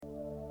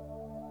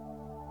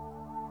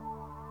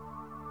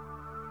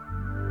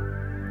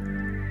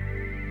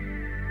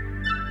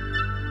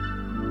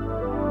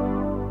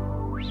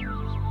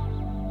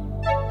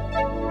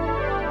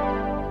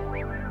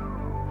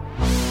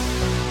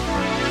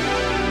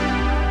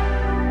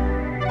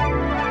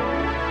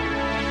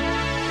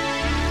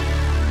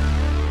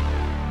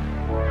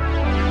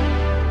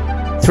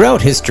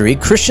Throughout history,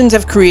 Christians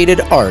have created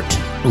art,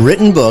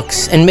 written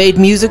books, and made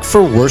music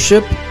for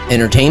worship,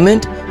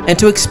 entertainment, and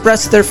to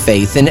express their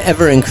faith in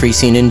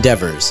ever-increasing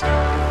endeavors.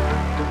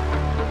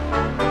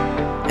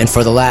 And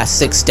for the last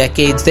 6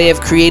 decades, they have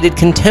created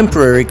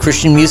contemporary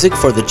Christian music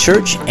for the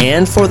church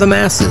and for the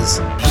masses.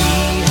 He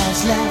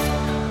has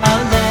left a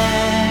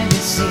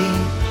legacy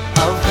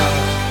of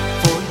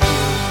love for you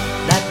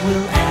that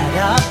will add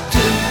up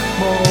to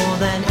more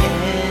than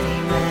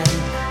any man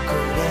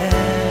could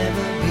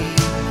ever be.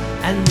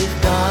 And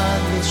if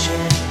God will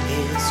shed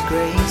His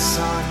grace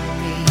on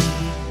me,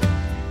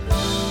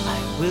 I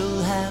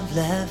will have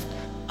left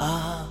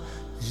a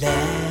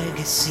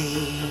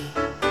legacy.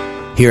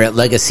 Here at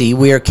Legacy,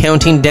 we are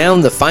counting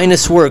down the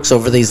finest works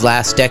over these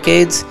last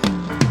decades.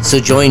 So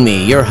join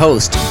me, your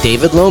host,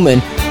 David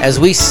Lohman, as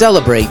we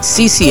celebrate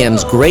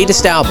CCM's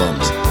greatest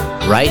albums,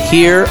 right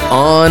here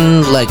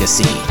on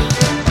Legacy.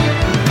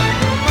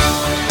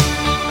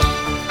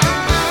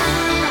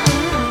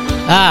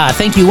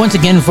 Thank you once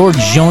again for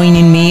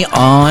joining me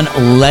on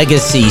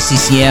Legacy,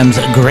 CCM's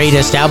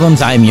greatest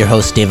albums. I'm your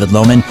host, David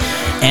Lohman,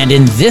 and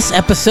in this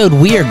episode,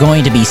 we are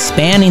going to be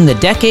spanning the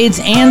decades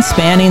and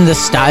spanning the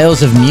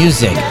styles of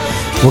music.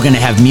 We're going to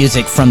have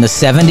music from the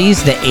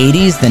 70s, the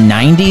 80s, the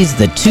 90s,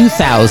 the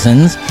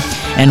 2000s,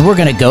 and we're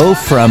going to go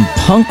from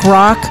punk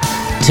rock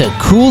to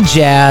cool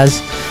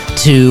jazz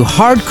to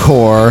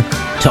hardcore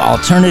to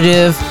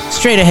alternative,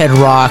 straight-ahead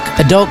rock,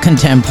 adult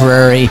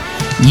contemporary,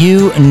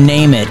 you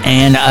name it,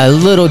 and a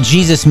little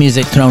Jesus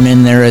music thrown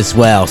in there as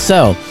well.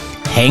 So,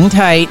 hang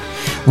tight.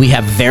 We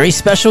have very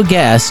special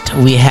guests.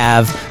 We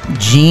have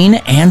Gene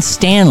and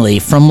Stanley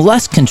from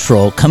Lust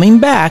Control coming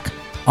back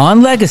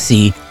on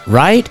Legacy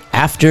right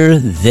after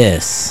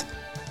this.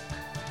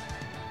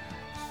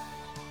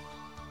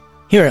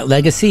 Here at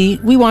Legacy,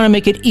 we want to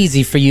make it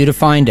easy for you to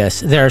find us.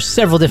 There are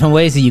several different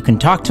ways that you can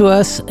talk to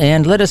us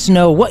and let us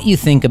know what you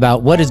think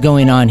about what is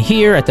going on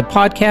here at the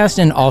podcast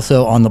and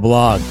also on the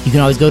blog. You can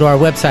always go to our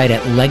website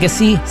at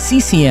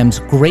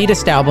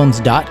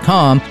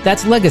legacyccmsgreatestalbums.com.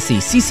 That's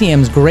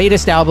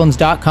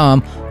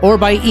legacyccmsgreatestalbums.com, or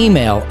by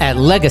email at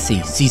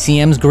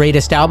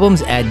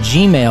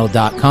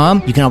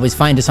legacyccmsgreatestalbums@gmail.com. You can always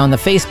find us on the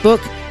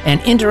Facebook and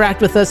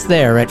interact with us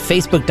there at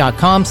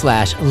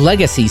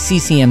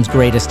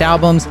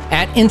facebook.com/legacyccmsgreatestalbums,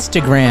 at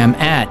Instagram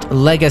at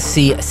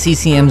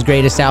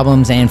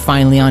legacyccmsgreatestalbums, and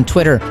finally on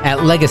Twitter at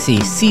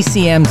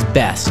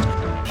legacyccmsbest.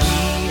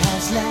 He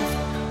has left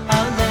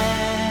a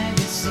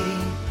legacy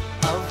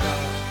of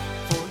love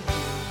for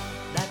you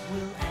that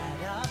will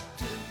add up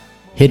to.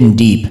 Hidden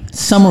deep,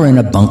 somewhere in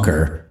a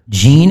bunker,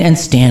 Gene and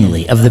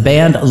Stanley of the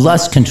band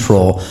Lust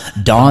Control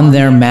don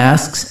their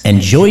masks and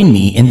join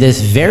me in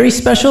this very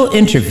special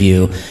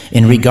interview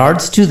in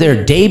regards to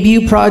their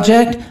debut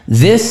project,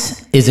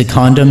 This Is a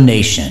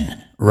Condemnation,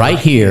 right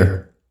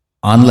here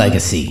on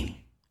Legacy.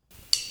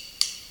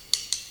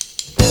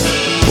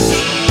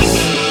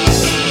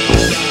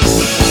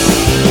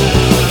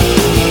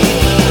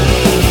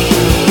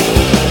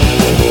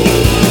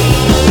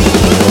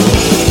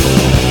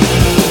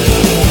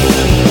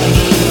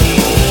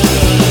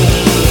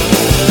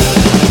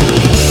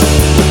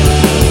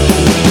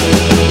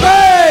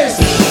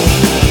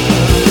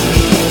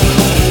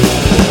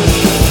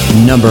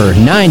 Number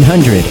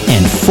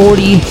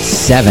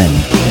 947.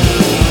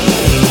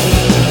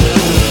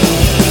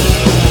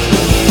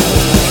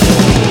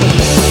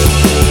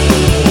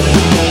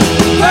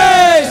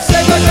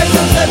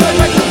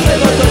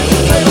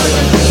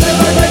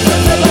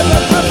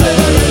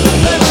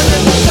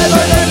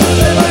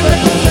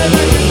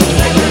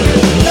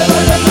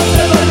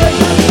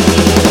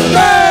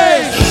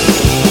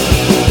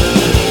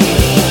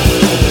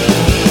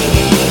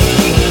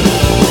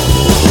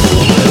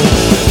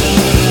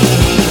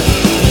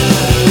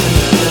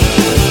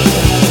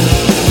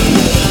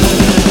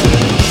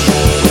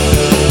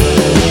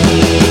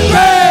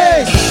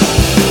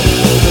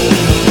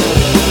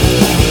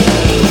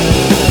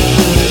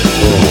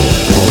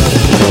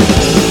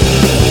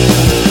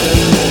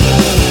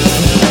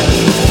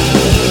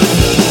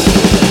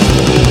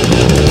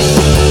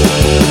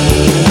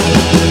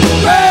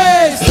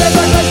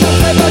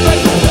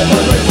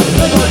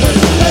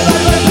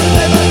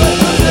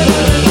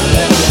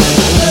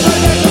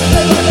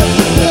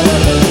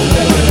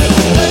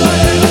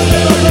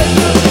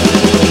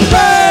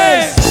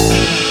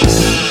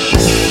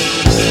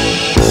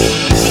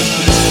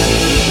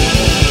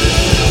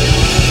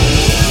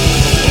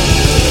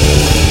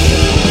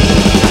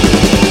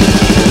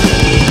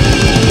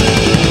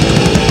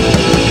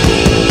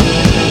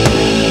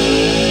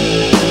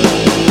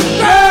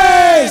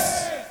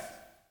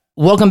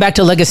 Welcome back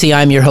to Legacy.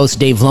 I'm your host,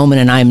 Dave Lohman,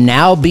 and I'm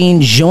now being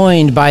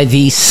joined by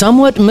the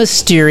somewhat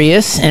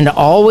mysterious and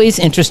always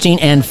interesting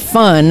and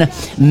fun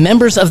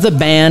members of the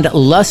band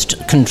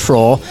Lust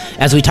Control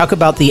as we talk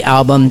about the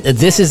album,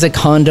 This Is a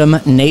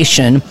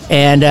Condemnation.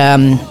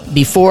 And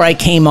before I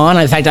came on,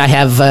 in fact, I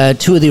have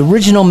two of the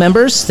original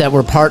members that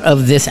were part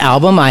of this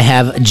album. I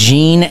have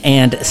Gene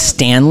and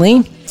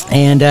Stanley.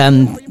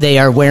 and they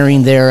are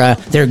wearing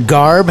their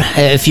garb.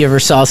 If you ever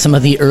saw some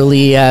of the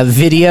early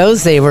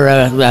videos, they were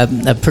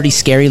a pretty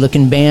scary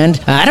looking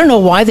band. I don't know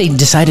why they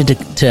decided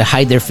to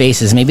hide their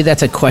faces. Maybe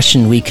that's a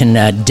question we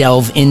can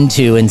delve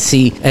into and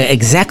see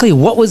exactly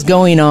what was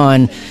going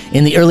on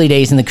in the early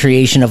days in the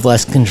creation of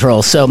Lust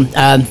Control. So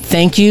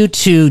thank you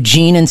to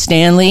Gene and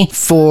Stanley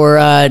for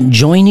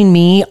joining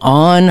me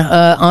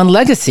on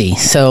Legacy.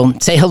 So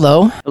say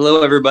hello.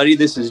 Hello, everybody.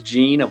 This is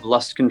Gene of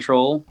Lust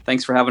Control.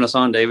 Thanks for having us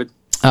on, David.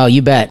 Oh,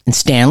 you bet. And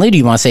Stanley, do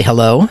you want to say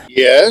hello?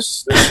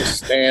 Yes, this is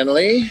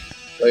Stanley.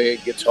 Play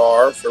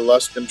guitar for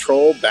Lust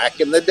Control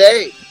back in the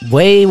day.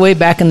 Way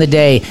back in the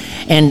day.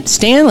 And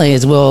Stanley,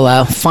 as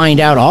we'll find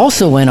out,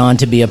 also went on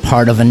to be a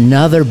part of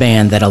another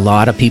band that a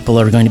lot of people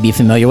are going to be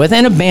familiar with,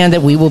 and a band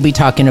that we will be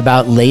talking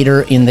about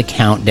later in the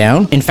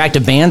countdown. In fact,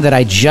 a band that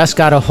I just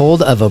got a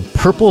hold of a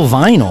purple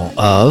vinyl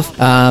of.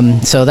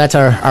 So that's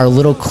our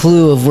little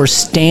clue of where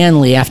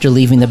Stanley, after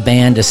leaving the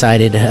band,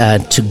 decided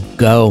to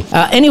go.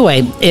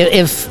 Anyway,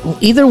 if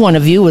either one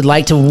of you would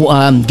like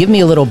to give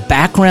me a little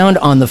background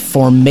on the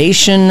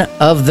formation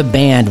of the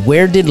band,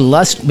 where did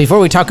Lust, before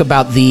we talk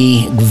about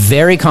the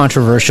very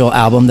controversial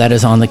album that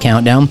is on the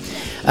countdown,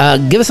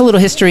 give us a little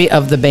history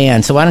of the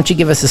band. So why don't you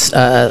give us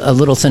a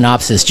little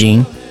synopsis,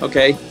 Gene?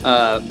 Okay,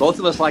 both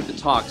of us like to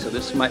talk, so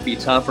this might be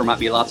tough or might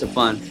be lots of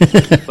fun.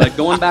 But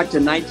going back to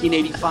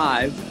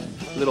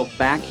 1985, little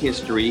back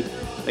history,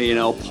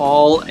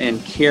 Paul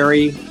and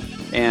Carrie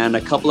and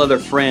a couple other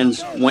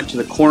friends went to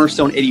the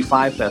Cornerstone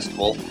 85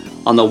 Festival.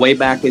 On the way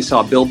back, they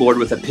saw a billboard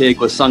with a pig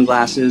with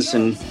sunglasses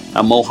and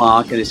a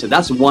mohawk, and they said,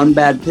 "That's One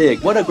Bad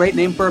Pig. What a great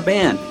name for a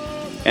band."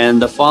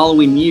 And the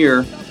following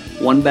year,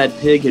 One Bad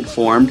Pig had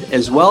formed,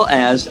 as well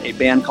as a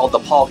band called the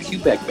Paul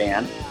Kubek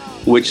Band,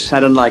 which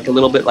sounded like a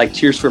little bit like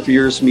Tears for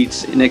Fears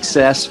meets In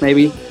Excess,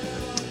 maybe,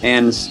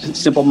 and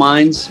Simple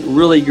Minds.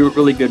 Really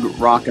good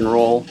rock and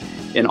roll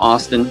in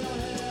Austin.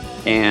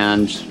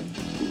 And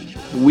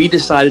we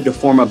decided to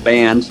form a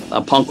band,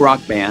 a punk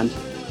rock band,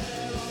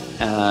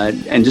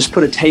 and just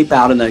put a tape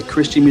out in the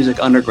Christian Music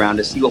Underground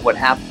to see what would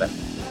happen.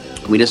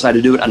 We decided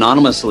to do it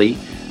anonymously,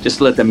 just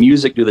to let the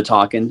music do the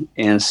talking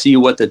and see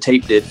what the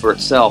tape did for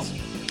itself.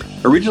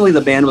 Originally,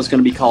 the band was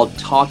going to be called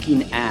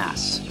Talking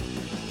Ass,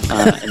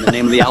 and the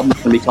name of the album was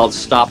going to be called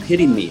Stop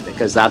Hitting Me,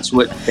 because that's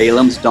what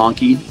Balaam's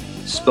donkey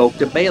spoke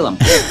to Balaam.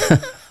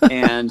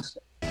 And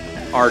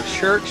our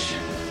church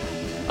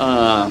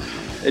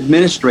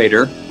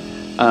administrator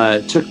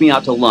took me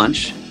out to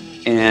lunch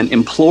and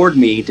implored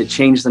me to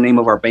change the name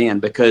of our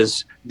band,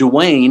 because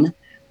Dwayne,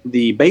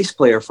 the bass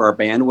player for our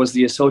band, was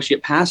the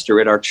associate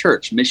pastor at our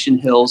church, Mission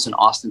Hills in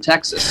Austin,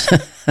 Texas.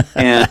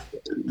 And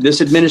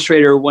this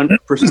administrator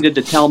proceeded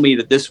to tell me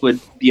that this would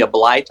be a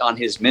blight on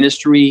his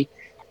ministry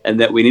and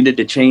that we needed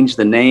to change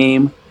the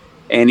name.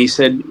 And he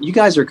said, "You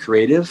guys are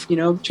creative,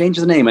 change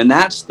the name." And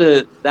that's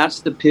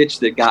the pitch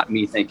that got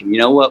me thinking, you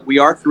know what, we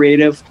are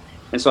creative.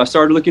 And so I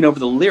started looking over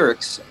the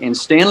lyrics, and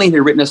Stanley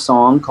had written a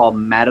song called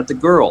Mad at the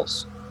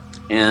Girls.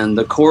 And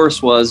the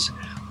chorus was,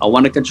 "I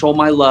want to control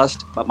my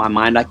lust, but my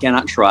mind I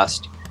cannot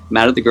trust.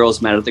 Mad at the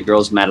girls, mad at the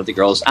girls, mad at the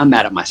girls. I'm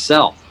mad at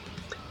myself."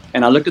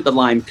 And I looked at the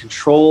line,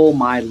 "Control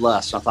my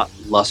lust." I thought,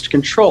 Lust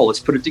Control, let's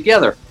put it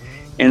together.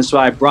 And so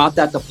I brought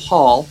that to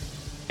Paul,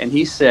 and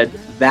he said,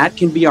 "That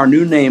can be our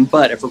new name,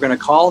 but if we're going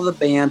to call the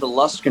band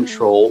Lust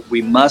Control,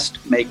 we must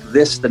make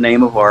this the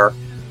name of our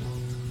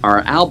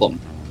album."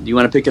 Do you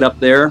want to pick it up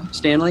there,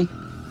 Stanley?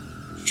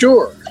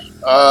 Sure.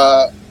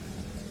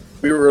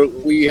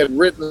 We had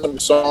written some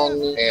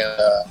song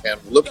and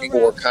looking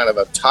for kind of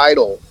a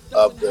title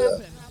of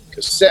the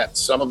cassette,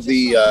 some of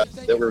the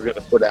that we were going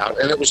to put out,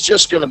 and it was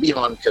just going to be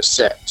on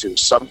cassette too,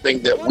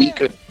 something that we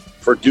could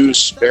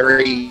produce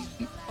very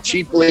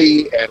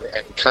cheaply and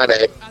kind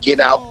of get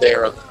out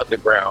there on the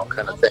underground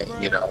kind of thing,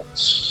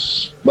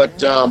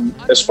 But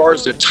as far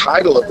as the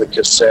title of the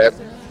cassette,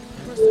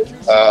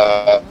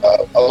 a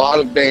lot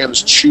of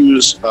bands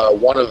choose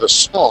one of the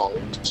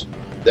songs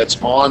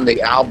that's on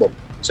the album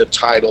to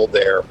title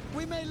their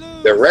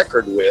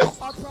record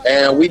with,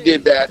 and we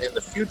did that in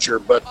the future.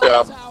 But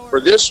for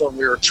this one,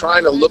 we were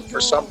trying to look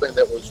for something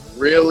that was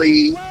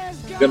really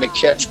going to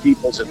catch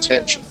people's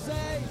attention.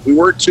 We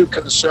weren't too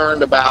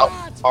concerned about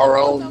our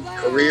own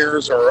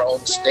careers or our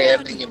own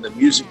standing in the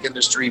music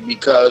industry,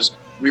 because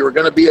we were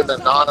going to be an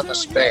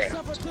anonymous band.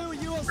 We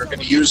were going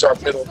to use our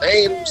middle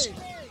names,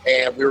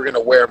 and we were going to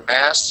wear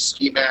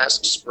ski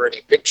masks for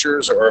any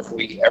pictures or if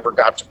we ever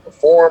got to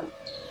perform.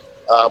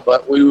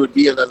 But we would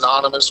be an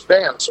anonymous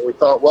band. So we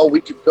thought, well, we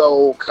could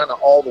go kind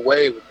of all the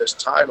way with this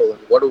title, and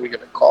what are we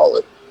going to call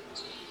it?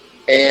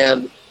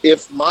 And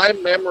if my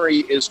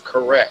memory is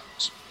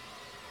correct,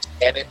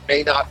 and it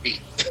may not be,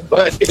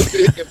 but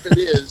if it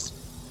is,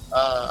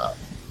 a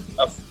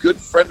good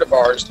friend of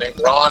ours named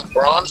Ron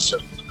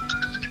Bronson,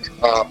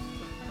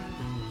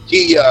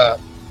 he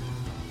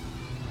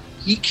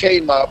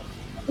came up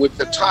with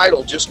the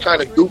title, just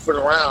kind of goofing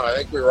around. I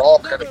think we were all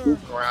kind of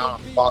goofing around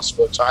on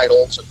possible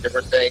titles and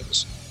different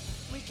things.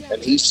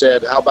 And he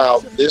said, "How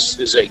about This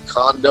Is a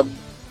Condom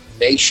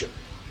Nation?"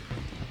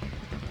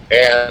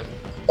 And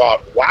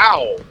thought,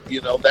 wow,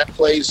 that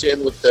plays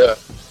in with the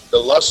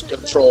lust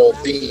control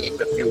theme,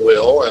 if you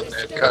will, and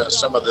kind of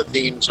some of the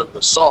themes of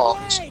the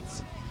songs.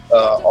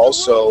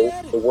 Also,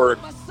 the word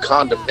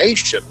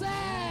condemnation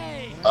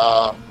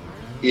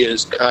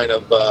is kind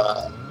of,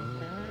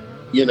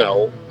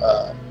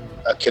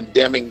 a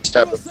condemning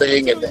type of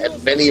thing. And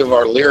many of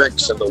our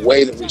lyrics and the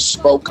way that we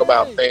spoke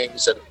about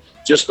things and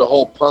just the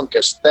whole punk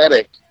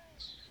aesthetic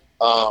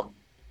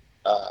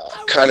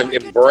kind of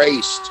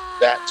embraced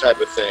that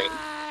type of thing.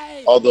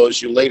 Although,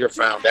 as you later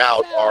found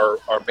out, our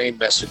main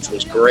message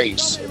was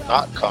grace and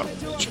not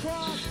condemnation.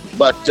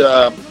 But,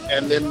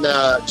 and then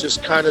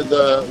just kind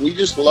of we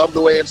just loved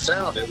the way it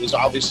sounded. It was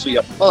obviously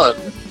a pun.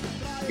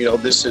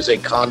 This is a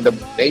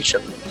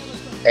condemnation.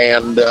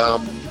 And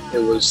it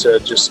was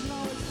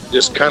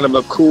just kind of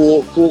a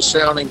cool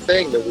sounding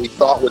thing that we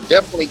thought would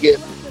definitely get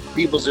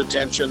people's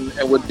attention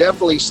and would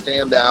definitely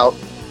stand out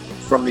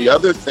from the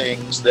other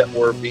things that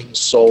were being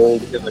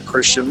sold in the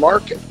Christian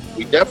market.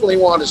 We definitely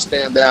want to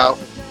stand out,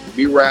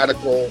 be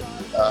radical,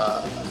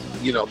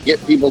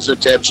 get people's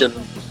attention.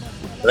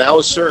 That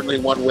was certainly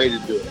one way to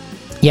do it.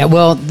 Yeah,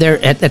 well,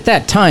 there at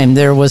that time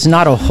there was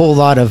not a whole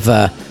lot of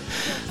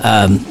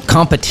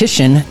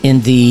competition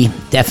in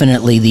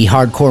definitely the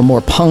hardcore,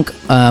 more punk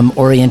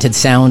oriented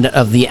sound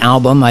of the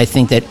album. I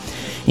think that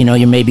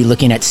you're maybe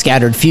looking at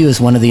Scattered Few as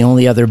one of the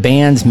only other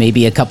bands,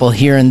 maybe a couple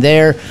here and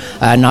there.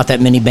 Not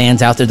that many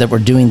bands out there that were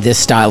doing this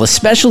style,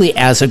 especially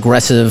as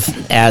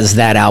aggressive as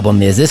that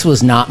album is. This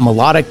was not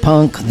melodic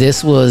punk.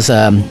 This was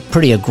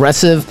pretty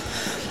aggressive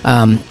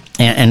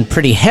and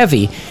pretty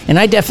heavy. And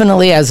I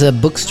definitely, as a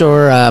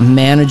bookstore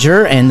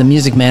manager and the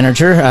music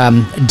manager,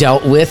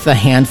 dealt with a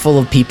handful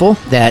of people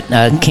that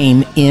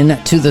came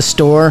in to the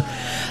store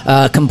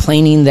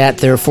complaining that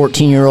their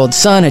 14-year-old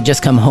son had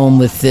just come home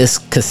with this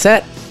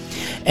cassette.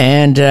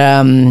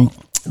 And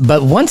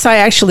but once I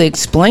actually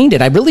explained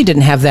it, I really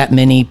didn't have that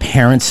many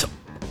parents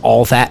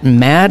all that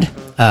mad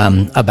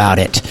about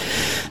it.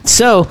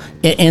 So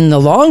in the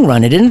long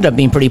run, it ended up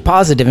being pretty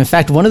positive. In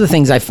fact, one of the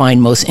things I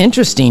find most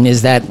interesting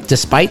is that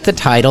despite the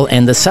title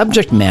and the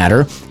subject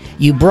matter,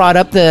 you brought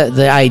up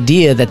the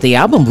idea that the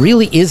album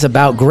really is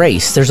about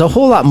grace. There's a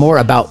whole lot more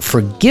about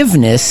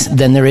forgiveness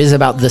than there is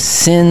about the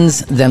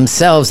sins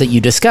themselves that you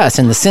discuss.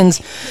 And the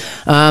sins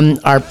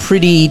are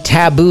pretty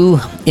taboo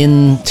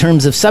in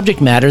terms of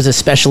subject matters,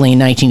 especially in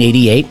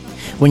 1988,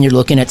 when you're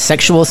looking at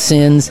sexual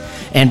sins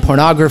and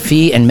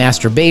pornography and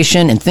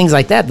masturbation and things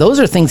like that. Those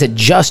are things that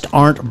just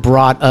aren't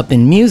brought up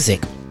in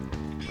music.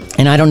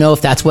 And I don't know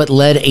if that's what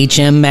led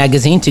HM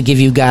Magazine to give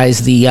you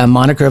guys the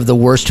moniker of the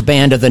worst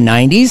band of the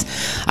 90s.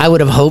 I would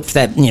have hoped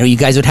that, you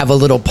guys would have a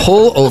little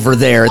poll over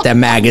there at that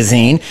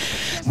magazine.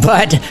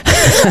 But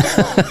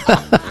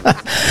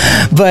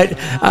but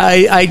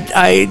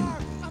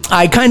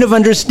I kind of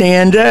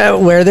understand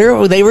where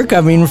they were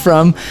coming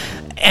from.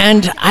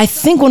 And I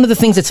think one of the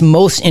things that's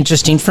most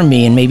interesting for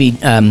me, and maybe,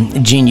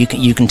 Gene,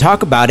 you can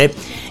talk about it,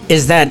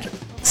 is that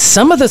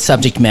some of the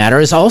subject matter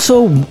is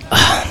also,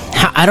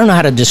 I don't know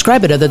how to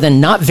describe it other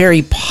than not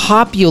very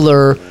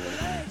popular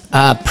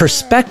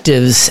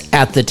perspectives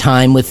at the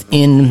time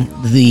within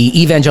the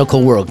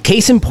evangelical world.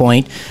 Case in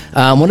point,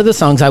 one of the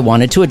songs I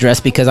wanted to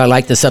address because I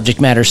like the subject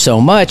matter so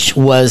much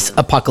was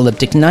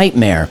Apocalyptic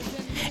Nightmare.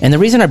 And the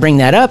reason I bring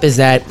that up is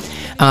that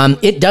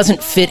it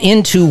doesn't fit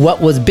into what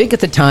was big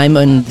at the time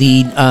in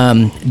the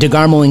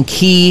DeGarmo and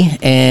Key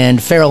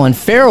and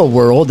Farrell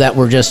world that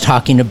we're just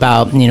talking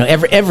about.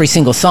 Every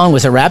single song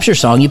was a Rapture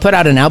song. You put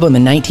out an album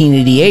in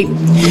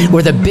 1988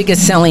 where the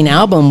biggest selling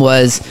album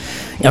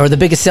the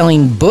biggest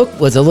selling book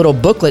was a little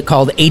booklet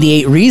called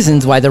 88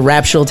 Reasons Why the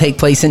Rapture Will Take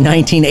Place in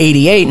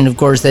 1988. And of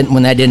course,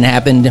 when that didn't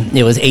happen,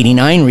 it was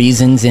 89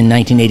 Reasons in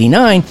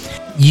 1989.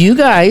 You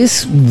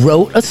guys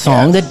wrote a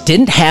song that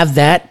didn't have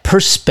that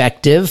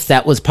perspective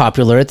that was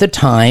popular at the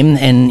time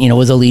and,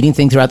 was a leading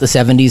thing throughout the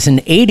 70s and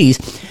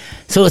 80s.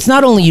 So it's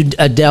not only you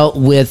dealt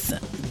with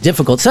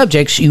difficult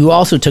subjects, you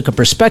also took a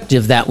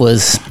perspective that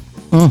was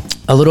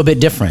a little bit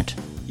different.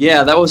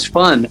 Yeah, that was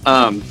fun.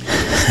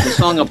 The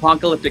song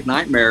Apocalyptic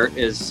Nightmare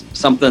is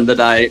something that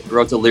I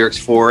wrote the lyrics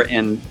for,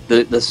 and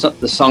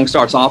the song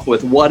starts off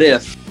with, what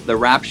if the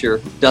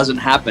rapture doesn't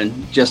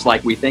happen just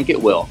like we think it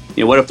will?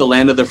 What if the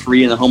land of the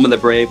free and the home of the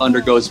brave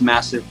undergoes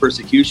massive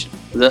persecution?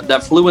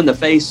 That flew in the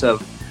face of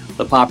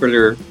the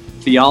popular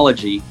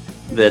theology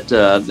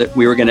that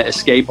we were going to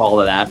escape all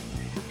of that.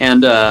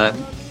 And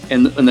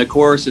the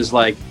chorus is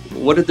like,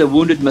 what did the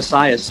wounded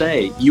Messiah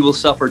say? You will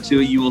suffer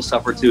too, you will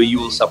suffer too, you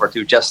will suffer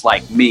too, just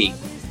like me.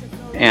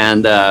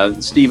 And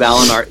Steve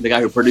Allen, the guy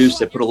who produced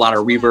it, put a lot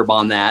of reverb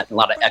on that, a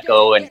lot of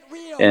echo, and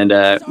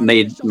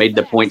made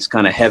the points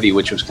kind of heavy,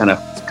 which was kind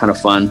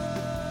of fun.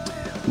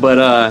 But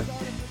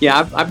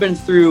I've been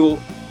through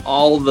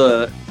all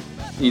the,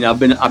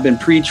 I've been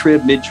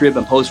pre-trib, mid-trib,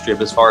 and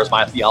post-trib as far as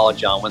my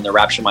theology on when the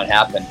rapture might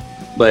happen.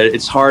 But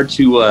it's hard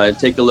to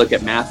take a look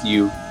at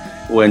Matthew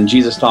when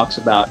Jesus talks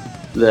about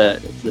the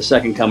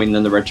second coming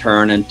and the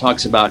return, and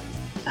talks about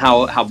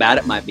how bad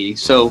it might be.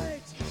 So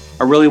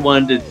I really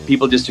wanted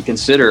people just to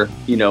consider,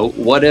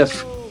 what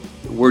if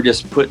we're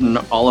just putting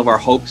all of our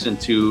hopes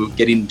into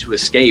getting to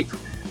escape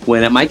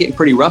when it might get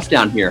pretty rough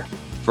down here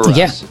for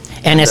us.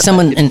 And as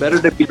someone, it's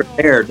better to be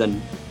prepared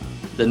than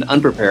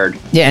unprepared.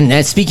 Yeah,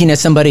 and speaking as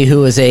somebody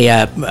who is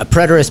a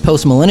preterist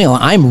post-millennial,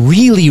 I'm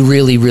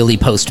really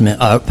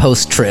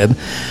post-trib.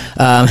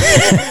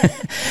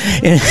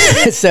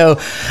 So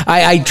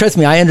I trust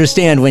me, I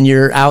understand when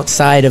you're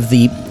outside of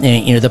the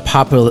the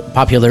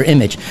popular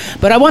image.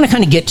 But I want to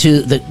kind of get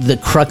to the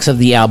crux of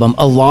the album.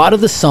 A lot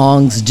of the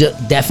songs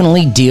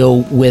definitely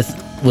deal with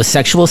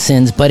sexual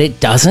sins, but it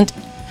doesn't.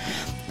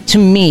 To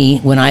me,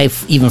 when I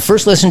even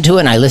first listened to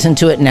it, and I listened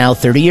to it now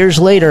 30 years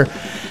later,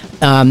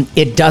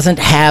 it doesn't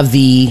have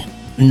the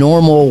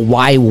normal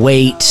Why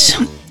Wait,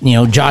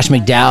 Josh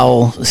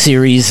McDowell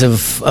series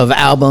of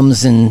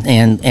albums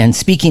and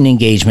speaking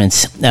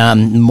engagements.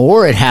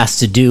 More it has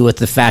to do with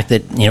the fact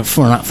that,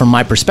 from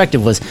my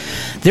perspective, was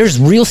there's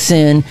real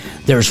sin,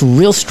 there's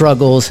real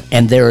struggles,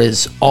 and there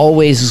is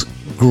always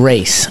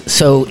grace.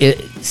 So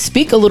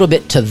speak a little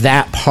bit to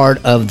that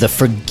part of the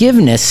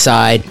forgiveness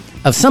side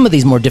of some of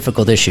these more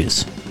difficult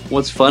issues.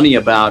 What's funny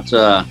about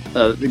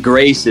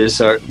Grace is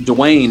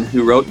Dwayne,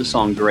 who wrote the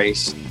song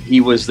Grace,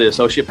 he was the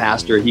associate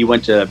pastor. He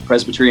went to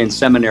Presbyterian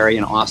Seminary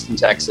in Austin,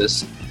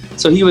 Texas.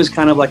 So he was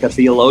kind of like a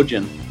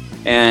theologian.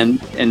 And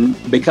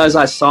because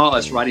I saw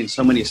us writing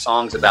so many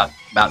songs about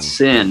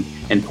sin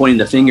and pointing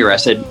the finger,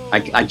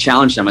 I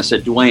challenged him. I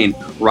said, Dwayne,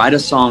 write a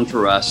song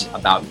for us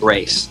about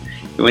grace.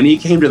 When he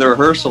came to the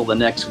rehearsal the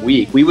next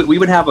week, we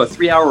would have a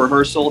 3-hour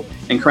rehearsal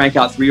and crank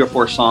out 3 or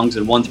 4 songs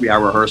in one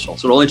 3-hour rehearsal.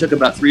 So it only took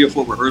about 3 or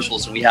 4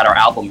 rehearsals, and we had our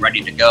album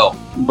ready to go.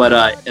 But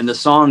and the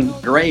song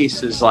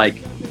Grace is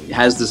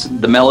has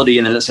the melody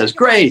in it that says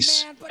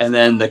Grace, and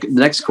then the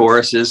next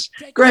chorus is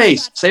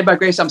Grace, saved by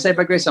grace, I'm saved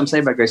by grace, I'm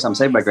saved by grace, I'm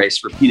saved by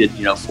grace, repeated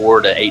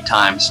 4 to 8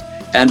 times.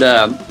 And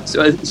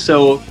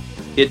so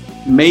it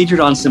majored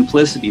on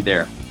simplicity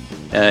there.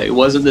 It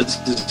wasn't this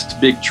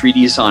big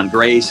treatise on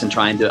grace and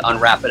trying to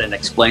unwrap it and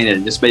explain it.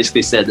 It just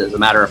basically said, as a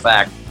matter of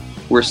fact,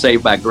 we're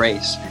saved by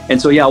grace.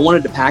 And so, I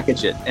wanted to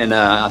package it. And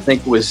I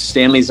think it was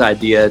Stanley's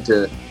idea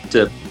to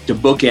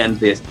bookend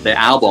the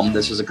album.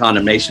 This is a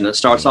condemnation. It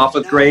starts off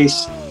with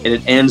grace and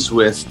it ends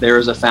with there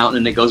is a fountain,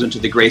 and it goes into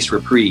the grace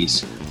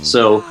reprise.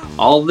 So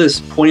all this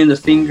pointing the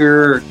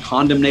finger,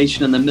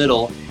 condemnation in the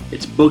middle,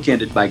 it's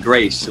bookended by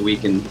grace. So we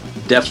can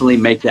definitely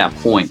make that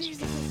point,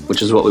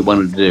 which is what we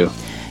wanted to do.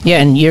 Yeah,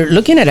 and you're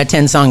looking at a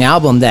 10-song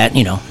album that,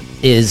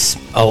 is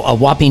a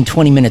whopping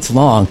 20 minutes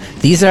long.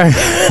 These are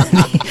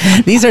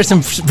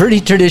some pretty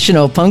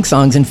traditional punk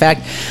songs. In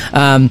fact,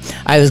 one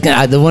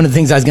of the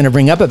things I was gonna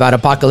bring up about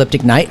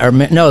Apocalyptic Night, it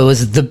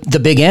was the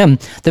Big M.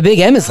 The Big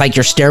M is like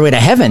your Stairway to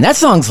Heaven. That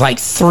song's like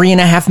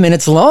 3.5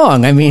 minutes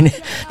long. I mean,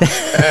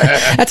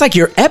 that's like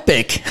your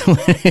epic when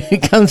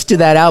it comes to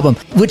that album.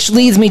 Which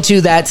leads me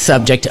to that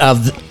subject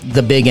of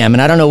the Big M,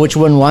 and I don't know which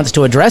one wants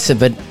to address it,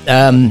 but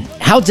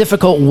how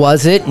difficult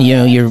was it?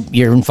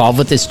 You're involved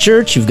with this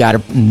church. You've got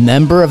a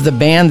member of the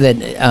band that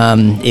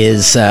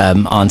is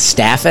on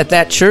staff at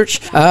that church.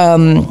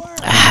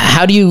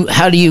 How do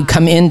you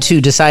come into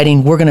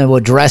deciding we're going to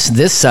address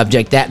this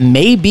subject that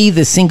may be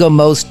the single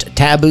most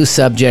taboo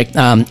subject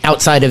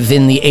outside of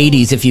in the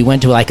 80s if you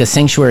went to like a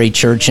sanctuary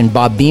church and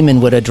Bob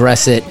Beeman would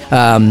address it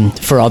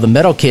for all the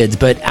metal kids,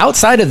 but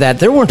outside of that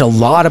there weren't a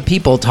lot of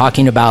people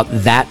talking about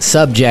that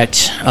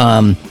subject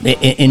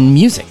in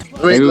music.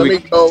 Let me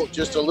go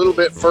just a little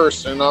bit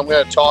first, and I'm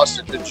going to toss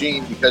it to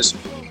Gene because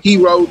he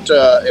wrote,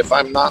 if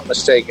I'm not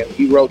mistaken,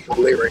 he wrote the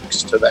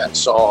lyrics to that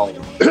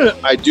song.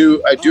 I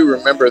do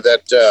remember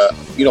that,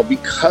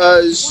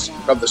 because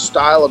of the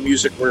style of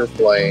music we were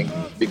playing,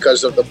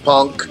 because of the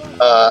punk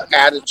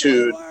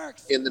attitude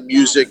in the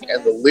music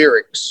and the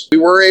lyrics, we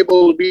were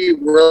able to be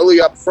really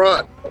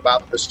upfront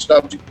about the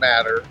subject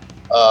matter,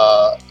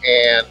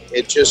 and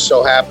it just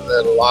so happened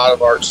that a lot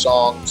of our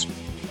songs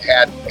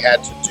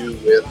had to do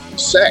with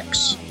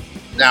sex.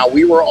 Now,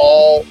 we were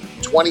all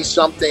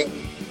 20-something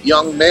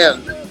young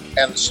men,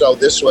 and so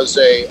this was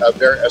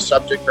a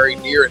subject very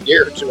near and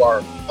dear to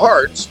our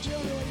hearts,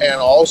 and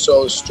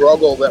also a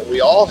struggle that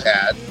we all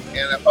had.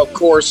 And of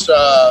course,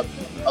 a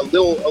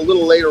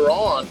little later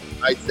on,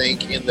 I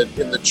think in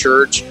the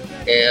church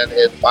and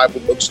at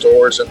Bible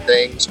bookstores and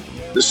things,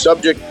 the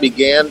subject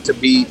began to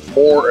be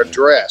more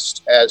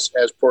addressed as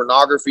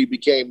pornography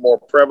became more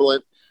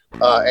prevalent.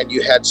 And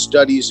you had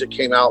studies that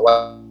came out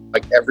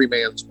like Every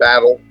Man's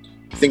Battle,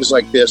 things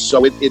like this.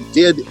 So it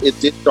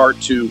did start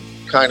to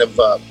kind of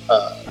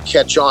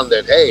catch on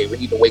that, hey, we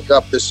need to wake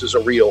up. This is a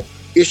real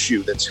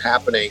issue that's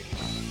happening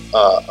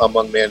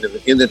among men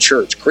in the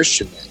church,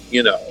 Christian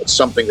men. It's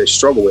something they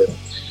struggle with.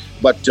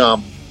 But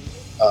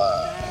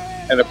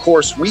and of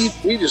course we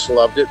just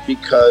loved it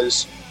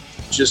because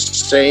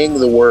just saying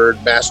the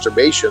word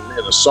masturbation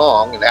in a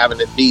song and having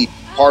it be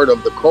part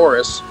of the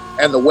chorus,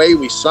 and the way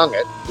we sung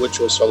it, which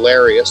was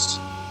hilarious,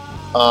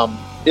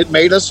 it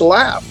made us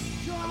laugh.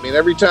 I mean,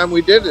 every time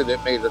we did it, it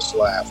made us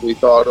laugh. We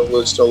thought it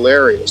was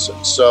hilarious.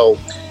 And so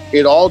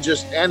it all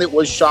and it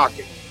was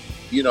shocking.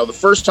 The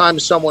first time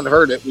someone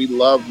heard it, we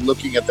loved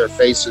looking at their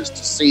faces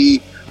to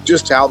see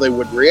just how they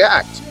would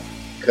react.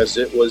 because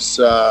it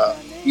was,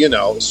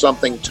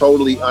 something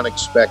totally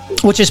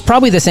unexpected. Which is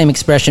probably the same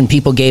expression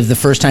people gave the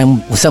first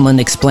time someone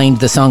explained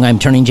the song "I'm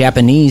Turning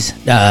Japanese"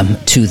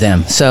 to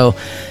them. So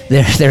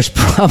there's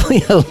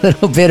probably a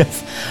little bit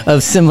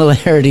of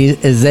similarity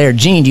is there.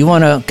 Gene, do you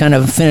want to kind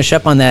of finish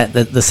up on that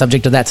the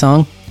subject of that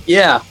song?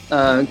 Yeah,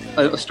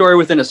 a story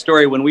within a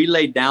story. When we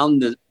laid down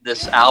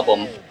this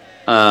album,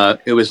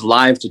 it was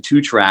live to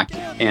 2-track,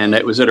 and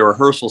it was at a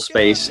rehearsal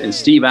space. And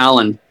Steve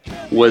Allen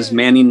was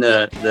manning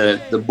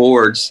the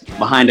boards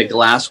behind a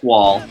glass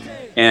wall,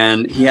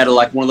 and he had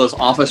one of those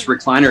office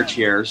recliner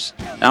chairs.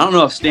 And I don't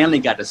know if Stanley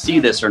got to see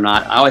this or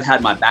not. I always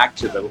had my back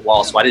to the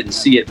wall, so I didn't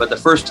see it. But the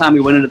first time we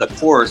went into the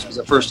chorus was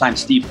the first time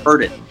Steve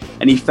heard it,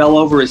 and he fell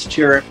off his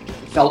chair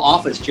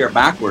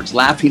backwards,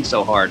 laughing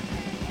so hard.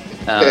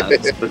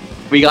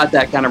 We got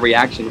that kind of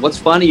reaction. What's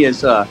funny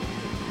is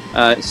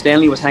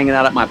Stanley was hanging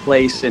out at my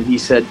place, and he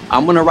said,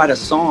 "I'm going to write a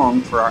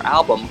song for our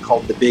album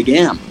called The Big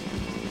M."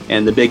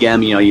 And the Big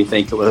M, you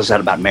think, well, is that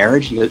about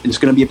marriage? He goes, it's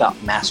going to be about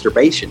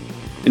masturbation.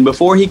 And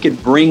before he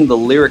could bring the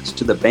lyrics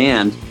to the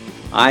band,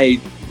 I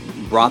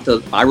wrote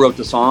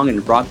the song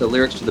and brought the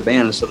lyrics to the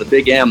band. And so The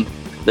Big M,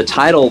 the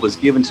title was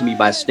given to me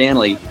by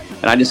Stanley,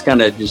 and I just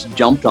kind of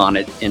jumped on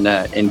it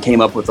and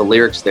came up with the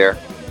lyrics there.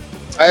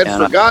 I had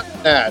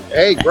forgotten that.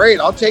 Hey, great.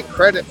 I'll take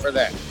credit for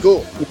that.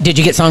 Cool. Did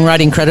you get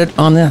songwriting credit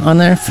on there?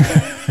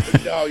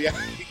 Oh, yeah.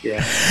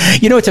 Yeah.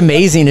 What's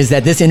amazing is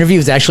that this interview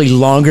is actually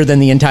longer than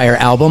the entire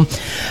album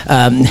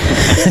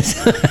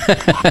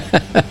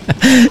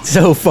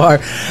so far.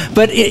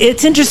 But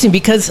it's interesting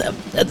because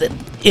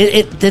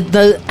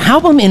the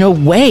album, in a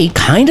way,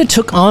 kind of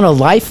took on a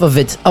life of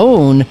its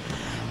own.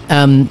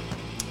 And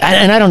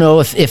I don't know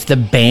if the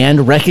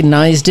band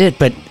recognized it,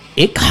 but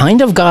it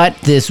kind of got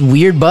this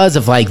weird buzz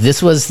of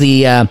this was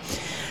the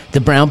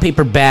Brown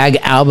Paper Bag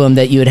album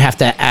that you would have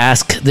to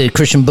ask the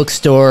Christian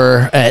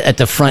bookstore at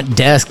the front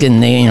desk,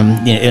 and they,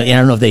 I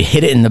don't know if they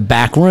hid it in the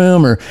back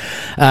room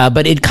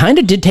but it kind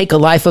of did take a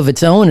life of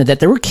its own, and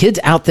that there were kids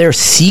out there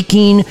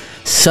seeking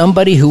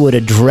somebody who would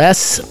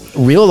address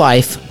real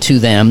life to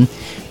them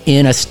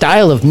in a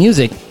style of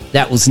music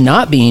that was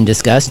not being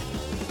discussed.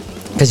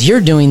 Because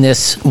you're doing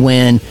this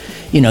when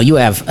you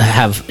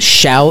have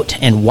Shout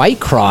and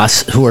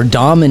Whitecross who are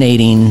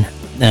dominating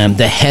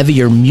the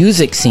heavier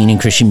music scene in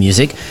Christian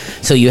music.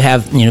 So you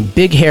have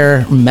big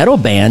hair metal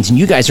bands, and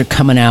you guys are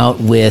coming out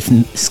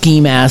with ski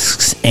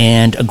masks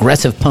and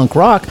aggressive punk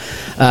rock,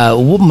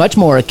 much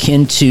more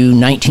akin to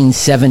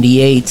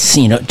 1978's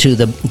to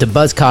the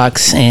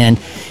Buzzcocks, and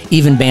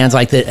even bands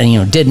like the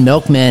Dead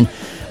Milkmen.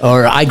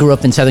 Or I grew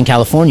up in Southern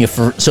California,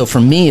 so for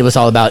me it was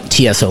all about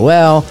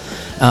TSOL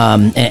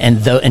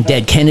and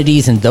Dead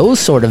Kennedys and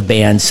those sort of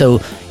bands. So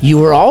you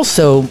were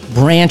also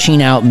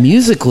branching out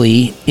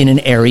musically in an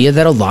area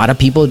that a lot of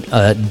people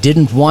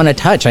didn't want to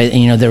touch.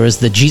 There was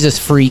the Jesus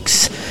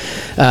Freaks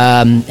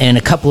and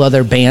a couple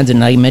other bands,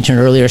 and I mentioned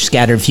earlier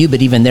Scattered Few,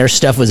 but even their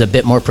stuff was a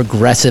bit more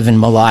progressive and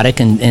melodic,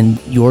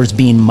 and yours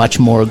being much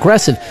more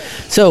aggressive.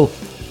 So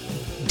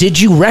did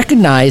you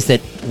recognize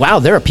that, wow,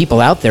 there are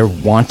people out there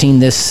wanting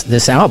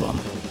this album?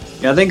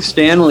 Yeah, I think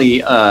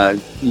Stanley,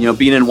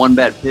 being in One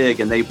Bad Pig,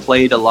 and they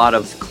played a lot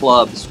of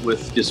clubs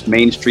with just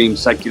mainstream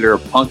secular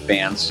punk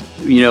bands,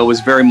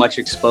 was very much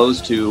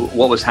exposed to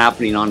what was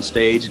happening on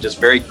stage, just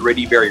very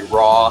gritty, very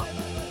raw.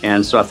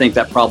 And so I think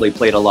that probably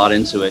played a lot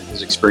into it,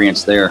 his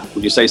experience there.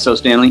 Would you say so,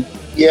 Stanley?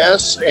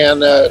 Yes,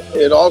 and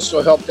it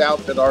also helped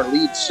out that our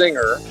lead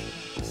singer,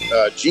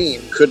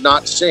 Gene, could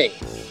not sing.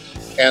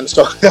 And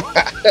so,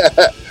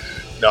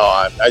 no,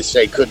 I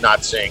say could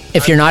not sing.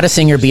 If you're not a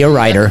singer, be a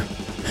writer.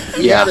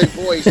 He had a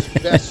voice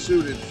best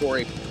suited for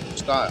a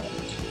style.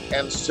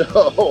 And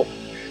so,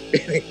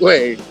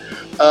 anyway,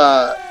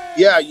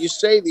 you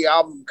say the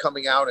album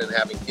coming out and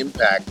having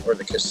impact, or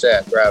the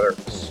cassette, rather.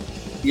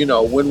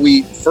 When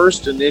we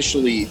first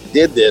initially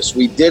did this,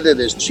 we did it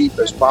as cheap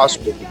as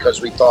possible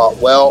because we thought,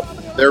 well,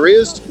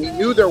 we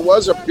knew there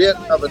was a bit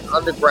of an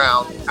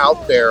underground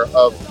out there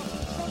of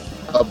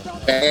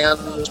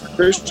bands,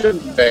 Christian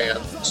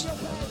bands,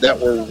 that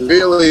were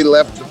really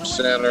left of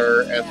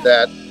center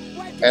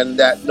and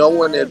that no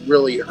one had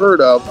really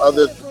heard of,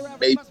 other than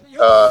maybe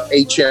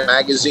HM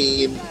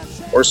Magazine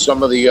or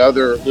some of the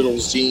other little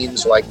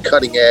zines like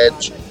Cutting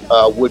Edge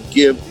would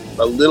give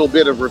a little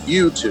bit of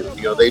review to.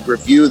 They'd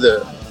review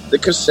the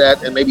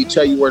cassette and maybe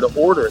tell you where to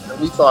order it. And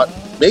we thought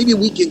maybe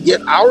we can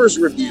get ours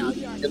reviewed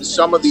in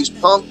some of these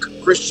punk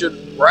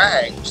Christian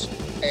rags,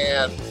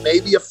 and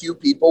maybe a few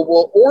people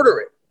will order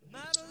it.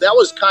 That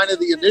was kind of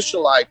the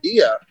initial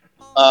idea,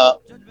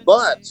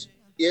 but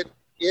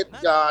it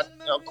got,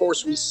 of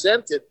course, we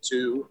sent it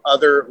to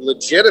other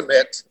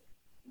legitimate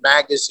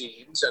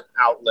magazines and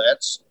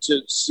outlets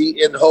to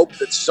see, in hope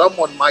that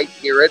someone might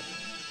hear it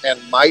and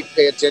might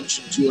pay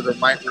attention to it or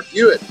might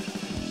review it.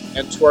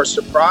 And to our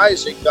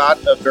surprise, it got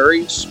a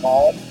very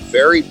small,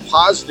 very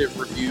positive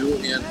review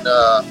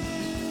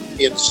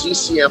in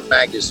CCM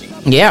magazine.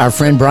 Yeah, our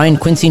friend Brian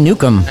Quincy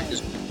Newcomb.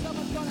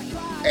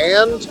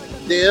 And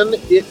then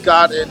it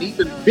got an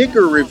even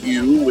bigger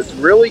review with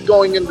really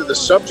going into the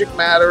subject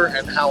matter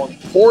and how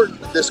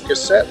important this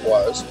cassette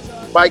was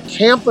by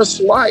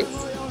Campus Life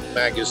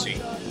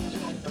magazine.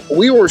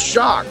 We were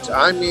shocked.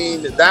 I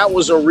mean, that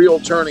was a real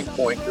turning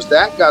point because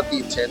that got the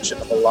attention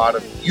of a lot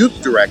of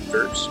youth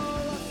directors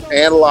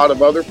and a lot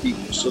of other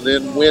people. So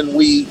then when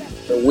we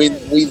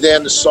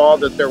then saw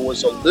that there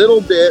was a little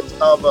bit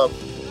of a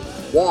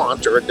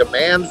want or a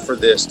demand for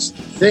this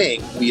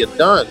thing we had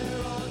done,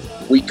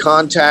 we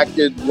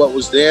contacted what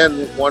was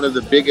then one of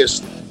the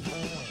biggest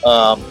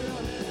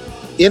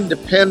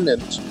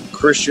independent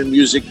Christian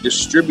music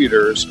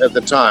distributors at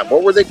the time.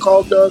 What were they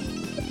called, Doug?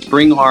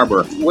 Spring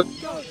Harbor.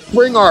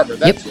 Spring Harbor,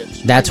 that's Yep,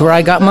 it. that's where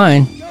I got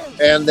mine.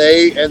 And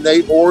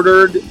they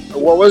ordered,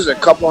 what was it, a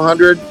couple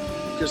hundred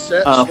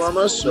cassettes from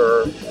us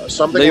or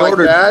something like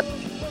that?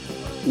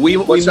 We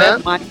What's met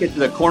that? Mike at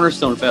the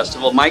Cornerstone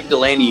Festival. Mike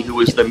Delaney, who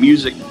was the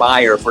music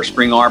buyer for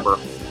Spring Harbor,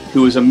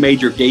 who was a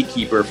major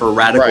gatekeeper for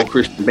radical Right.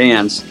 Christian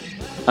bands,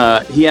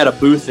 he had a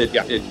booth at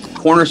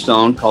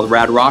Cornerstone called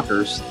Rad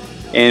Rockers.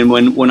 And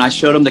when I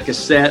showed him the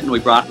cassette, and we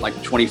brought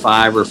like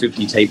 25 or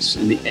 50 tapes,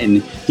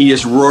 and he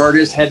just roared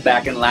his head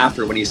back in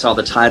laughter when he saw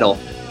the title.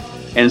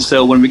 And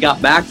so when we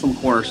got back from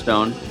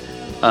Cornerstone,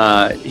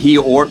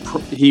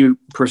 he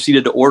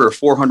proceeded to order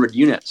 400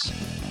 units.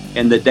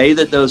 And the day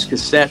that those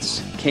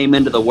cassettes came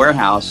into the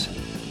warehouse,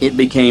 it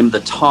became the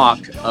talk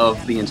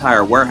of the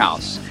entire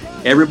warehouse.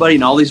 Everybody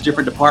in all these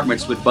different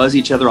departments would buzz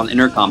each other on the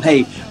intercom.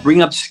 Hey,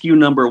 bring up SKU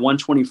number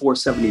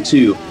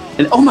 12472.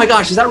 And oh my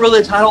gosh, is that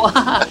really the title?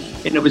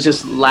 And it was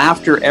just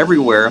laughter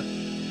everywhere.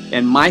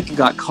 And Mike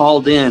got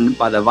called in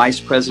by the vice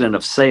president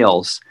of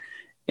sales.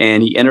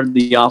 And he entered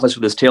the office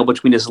with his tail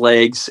between his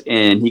legs.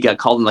 And he got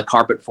called on the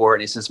carpet for it.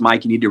 And he says,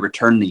 Mike, you need to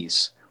return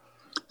these.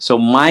 So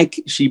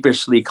Mike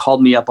sheepishly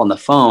called me up on the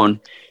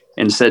phone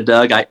and said,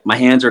 Doug, my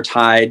hands are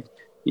tied,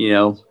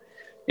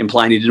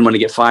 implying he didn't want to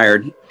get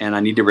fired, and I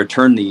need to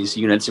return these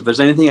units. If there's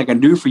anything I can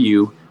do for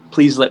you,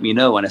 please let me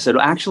know. And I said,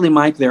 well, actually,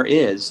 Mike, there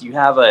is. You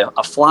have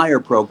a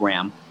flyer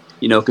program,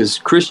 because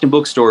Christian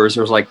bookstores,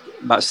 there's like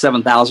about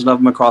 7,000 of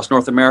them across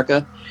North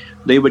America.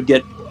 They would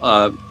get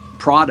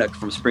product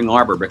from Spring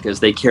Harbor because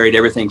they carried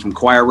everything from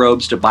choir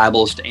robes to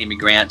Bibles to Amy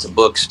Grant to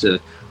books to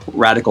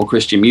radical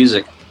Christian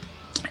music.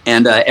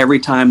 And every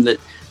time that,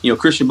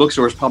 Christian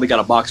bookstores probably got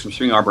a box from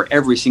Spring Harbor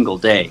every single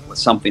day with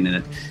something in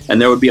it. And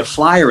there would be a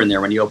flyer in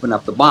there when you open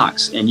up the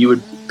box, and you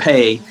would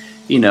pay,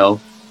 a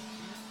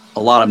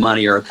lot of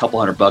money or a couple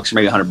 $100 or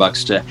maybe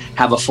 $100 to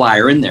have a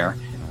flyer in there.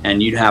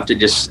 And you'd have to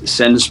just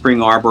send to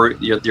Spring Harbor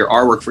your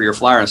artwork for your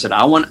flyer. And I said,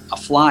 I want a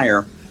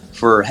flyer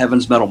for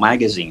Heaven's Metal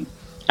magazine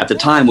at the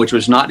time, which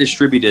was not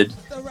distributed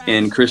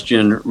in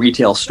Christian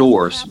retail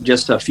stores,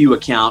 just a few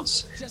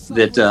accounts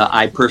that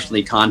I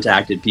personally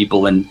contacted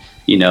people in,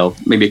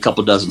 maybe a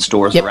couple dozen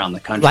stores around the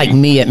country. Like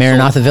me at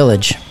Maranatha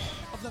Village.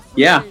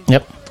 Yeah.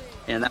 Yep.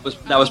 And that was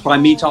probably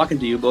me talking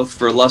to you both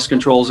for Lust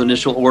Control's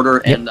initial order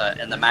and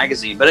the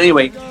magazine. But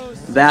anyway,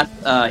 that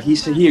he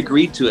said he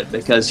agreed to it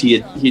because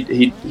he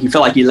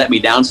felt like he let me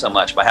down so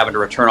much by having to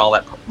return all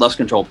that Lust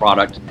Control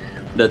product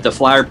that the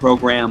flyer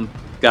program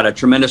got a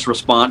tremendous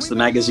response. The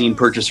magazine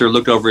purchaser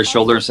looked over his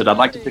shoulder and said, I'd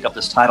like to pick up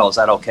this title. Is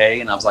that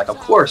okay? And I was like, of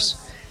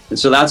course. And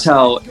so that's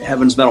how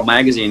Heaven's Metal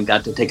magazine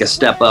got to take a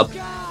step up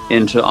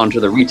onto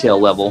the retail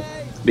level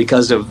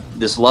because of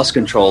this Lust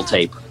Control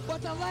tape.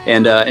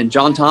 And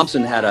John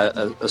Thompson had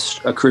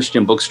a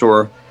Christian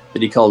bookstore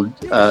that he called,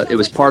 it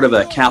was part of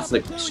a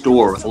Catholic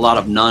store with a lot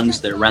of nuns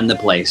that ran the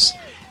place.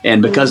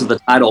 And because of the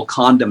title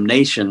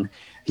Condemnation,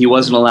 he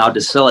wasn't allowed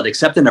to sell it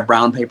except in a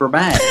brown paper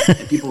bag.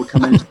 And people would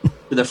come in to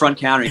the front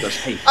counter and he goes,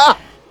 hey,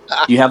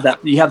 you have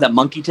that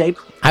monkey tape?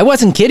 I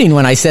wasn't kidding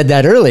when I said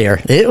that earlier.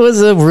 It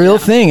was a real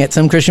thing at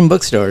some Christian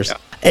bookstores. Yeah.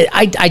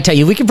 I tell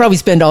you, we could probably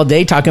spend all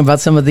day talking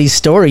about some of these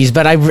stories,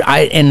 but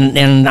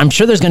and I'm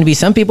sure there's going to be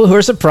some people who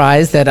are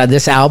surprised that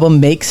this album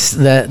makes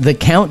the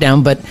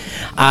countdown. But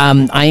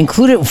I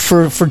include it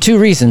for two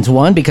reasons.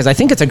 One, because I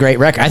think it's a great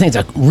record. I think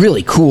it's a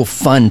really cool,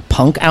 fun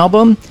punk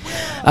album.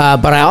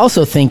 But I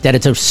also think that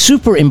it's a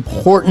super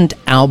important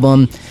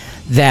album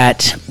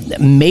that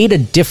made a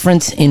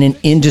difference in an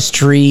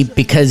industry,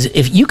 because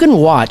if you can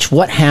watch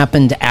what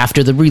happened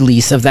after the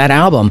release of that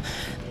album,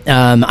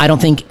 I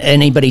don't think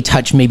anybody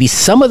touched maybe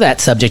some of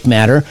that subject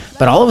matter,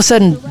 but all of a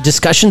sudden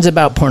discussions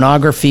about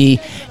pornography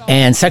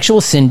and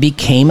sexual sin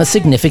became a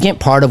significant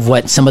part of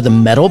what some of the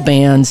metal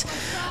bands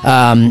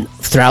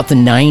throughout the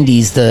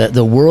 90s,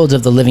 the World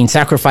of the Living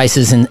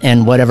Sacrifices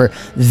and whatever,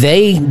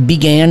 they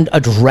began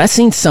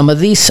addressing some of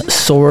these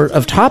sort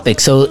of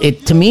topics. So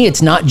to me,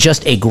 it's not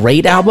just a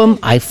great album.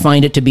 I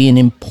find it to be an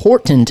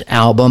important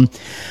album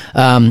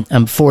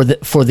for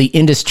the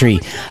industry,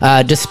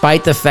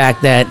 despite the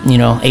fact that,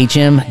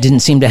 HM didn't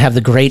seem to have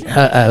the great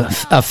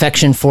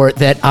affection for it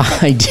that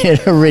I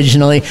did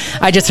originally.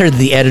 I just heard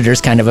the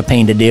editor's kind of a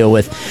pain to deal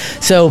with.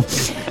 So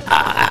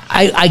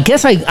I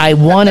guess I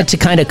wanted to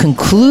kind of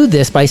conclude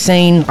this by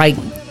saying, like,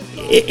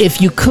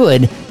 if you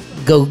could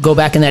go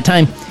back in that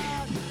time,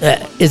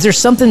 is there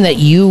something that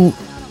you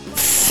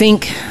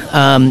think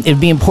it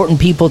would be important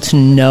people to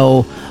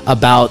know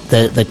about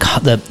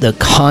the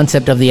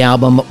concept of the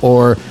album,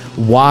 or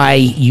why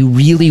you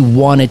really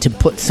wanted to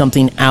put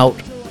something out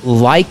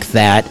like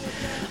that.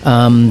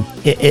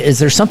 Is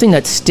there something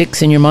that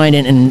sticks in your mind,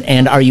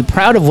 and are you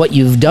proud of what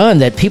you've done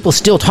that people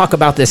still talk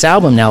about this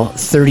album now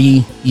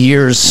 30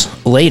 years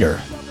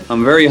later?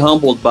 I'm very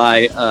humbled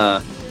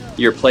by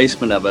your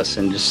placement of us,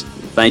 and just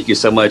thank you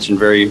so much, and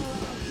very,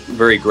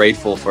 very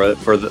grateful for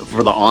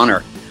the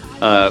honor.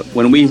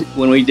 When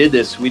we did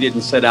this, we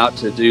didn't set out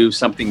to do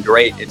something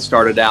great. It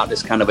started out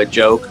as kind of a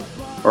joke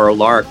or a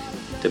lark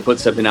to put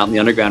something out in the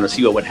underground to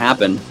see what would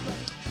happen.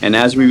 And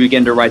as we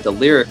began to write the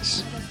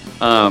lyrics,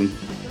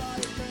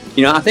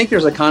 I think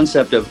there's a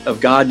concept of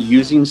God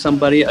using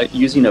somebody,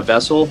 using a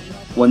vessel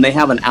when they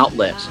have an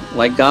outlet.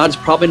 Like, God's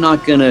probably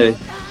not going to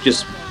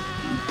just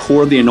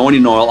pour the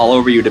anointing oil all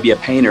over you to be a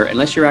painter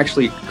unless you're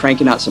actually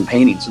cranking out some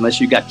paintings, unless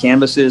you've got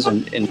canvases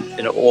and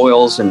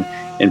oils and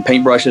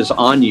paintbrushes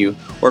on you,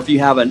 or if you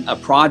have a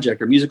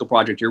project or musical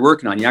project you're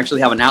working on, you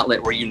actually have an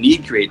outlet where you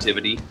need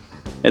creativity.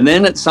 And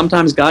then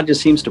sometimes God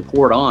just seems to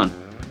pour it on.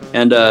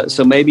 And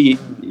so maybe,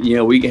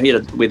 we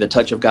had a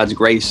touch of God's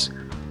grace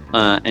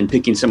and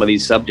picking some of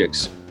these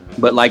subjects.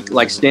 But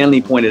like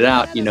Stanley pointed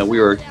out, we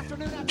were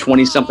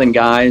 20-something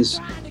guys.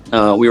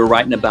 We were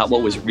writing about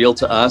what was real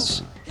to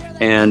us.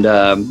 And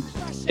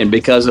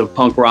because of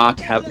punk rock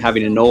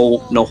having a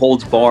no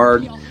holds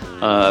barred,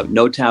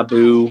 no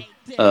taboo,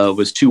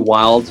 was too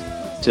wild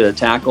to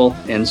tackle,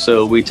 and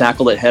so we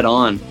tackled it head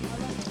on.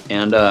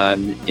 And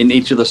in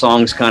each of the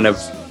songs, kind of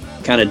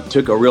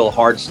took a real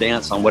hard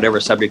stance on whatever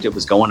subject it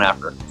was going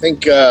after. I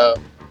think the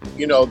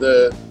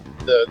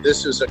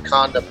This Is a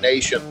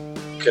Condemnation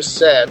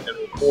cassette and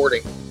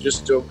recording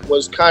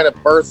was kind of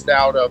birthed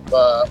out of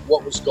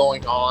what was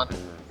going on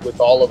with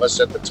all of us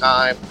at the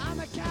time,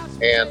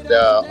 and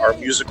our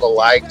musical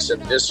likes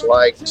and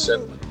dislikes,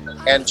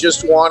 and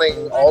just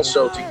wanting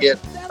also to get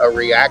a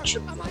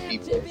reaction from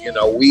people.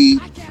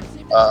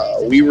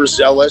 We were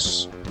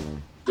zealous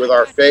with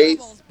our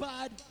faith.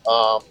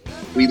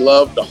 We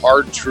loved the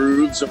hard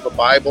truths of the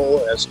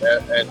Bible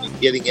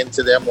and getting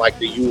into them, like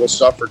the "You Will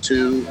Suffer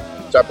Too"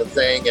 type of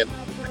thing, and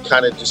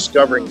kind of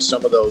discovering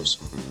some of those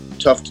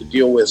tough to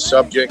deal with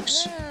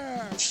subjects.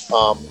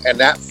 And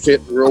that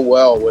fit real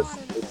well with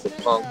the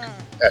punk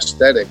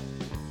aesthetic.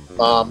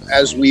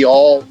 As we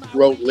all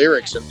wrote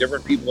lyrics, and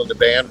different people in the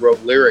band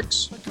wrote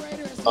lyrics,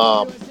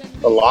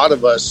 a lot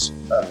of us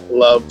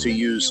love to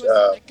use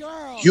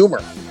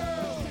humor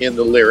in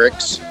the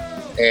lyrics,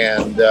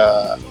 and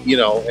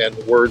and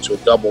words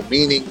with double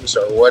meanings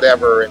or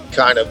whatever,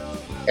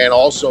 and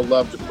also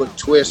love to put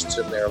twists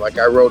in there. Like,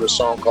 I wrote a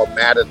song called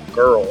 "Mad at the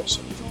Girls."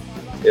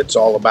 It's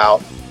all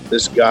about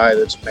this guy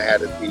that's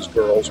mad at these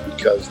girls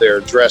because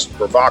they're dressed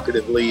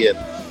provocatively,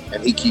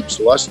 and he keeps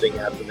lusting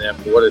after them.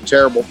 What a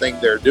terrible thing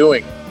they're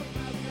doing.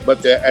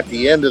 But at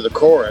the end of the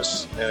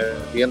chorus,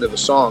 at the end of the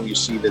song, you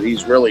see that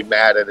he's really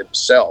mad at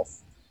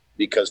himself,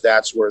 because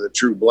that's where the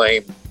true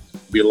blame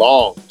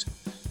belonged.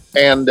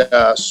 And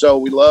so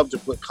we love to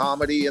put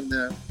comedy in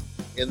the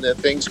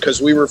things,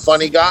 because we were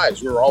funny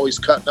guys. We were always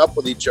cutting up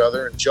with each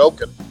other and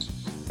joking.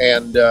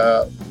 And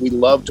we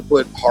love to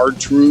put hard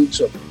truths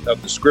of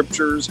the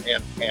scriptures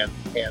and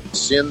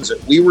sins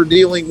that we were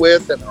dealing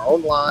with in our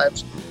own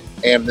lives,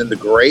 and then the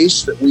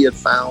grace that we had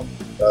found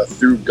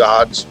through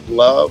God's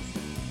love.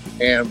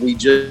 And we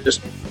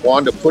just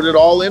wanted to put it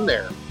all in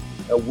there.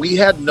 We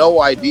had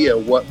no idea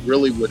what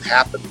really would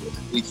happen with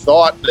it. We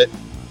thought that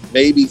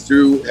maybe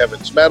through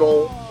Heaven's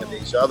Metal and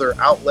these other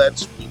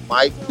outlets, we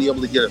might be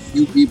able to get a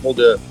few people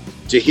to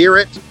hear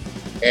it,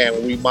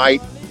 and we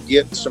might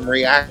get some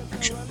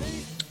reaction.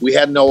 We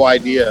had no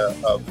idea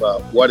of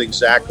what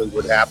exactly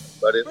would happen,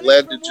 but it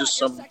led to just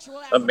some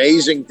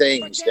amazing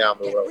things down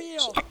the road.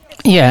 So.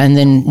 Yeah, and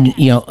then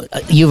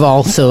you've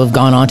also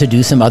gone on to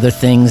do some other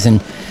things,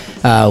 and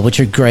which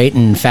are great.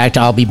 In fact,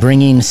 I'll be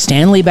bringing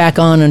Stanley back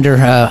on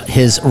under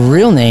his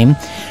real name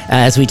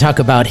as we talk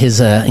about his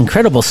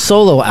incredible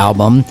solo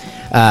album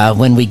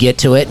when we get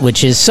to it,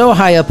 which is so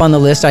high up on the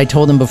list. I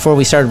told him before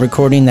we started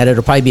recording that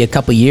it'll probably be a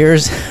couple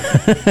years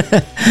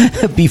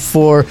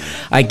before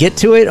I get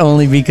to it,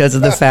 only because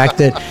of the fact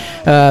that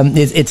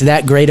it's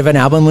that great of an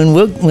album.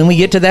 When we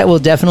get to that, we'll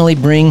definitely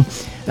bring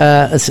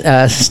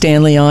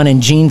Stanley on.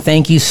 And Gene,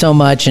 thank you so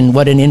much, and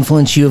what an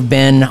influence you have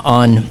been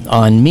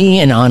on me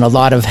and on a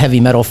lot of heavy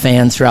metal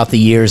fans throughout the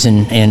years.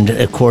 And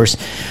of course,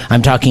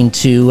 I'm talking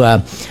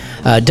to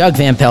Doug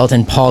Van Pelt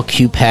and Paul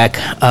Kupek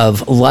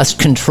of Lust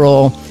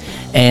Control,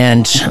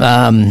 and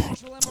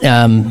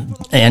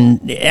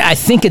I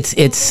think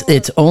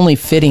it's only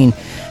fitting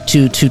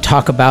to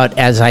talk about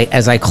as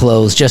I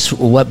close just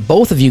what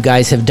both of you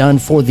guys have done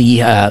for the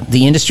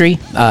industry.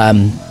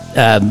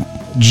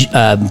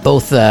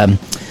 Both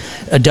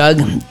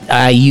Doug,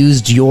 I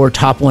used your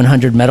top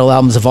 100 metal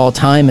albums of all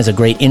time as a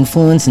great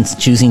influence in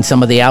choosing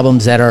some of the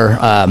albums that are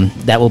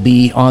that will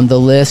be on the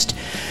list.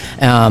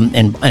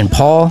 And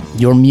Paul,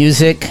 your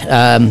music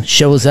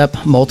shows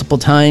up multiple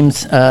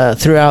times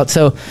throughout.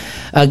 So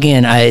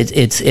again,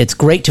 it's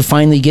great to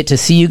finally get to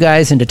see you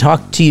guys and to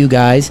talk to you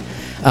guys.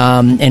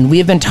 And we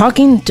have been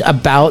talking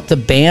about the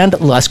band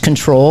Lust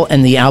Control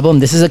and the album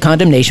This Is a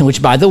Condemnation,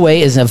 which, by the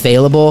way, is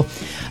available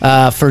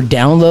for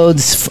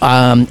downloads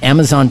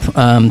Amazon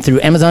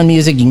through Amazon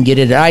Music. You can get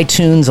it at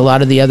iTunes, a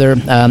lot of the other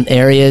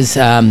areas.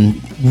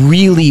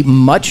 Really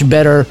much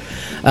better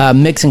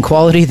mix and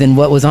quality than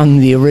what was on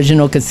the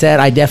original cassette.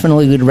 I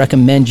definitely would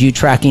recommend you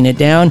tracking it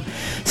down.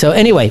 So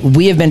anyway,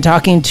 we have been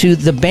talking to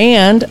the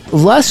band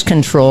Lust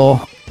Control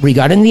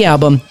regarding the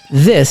album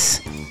This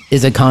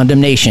Is a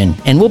Condemnation.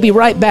 And we'll be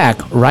right back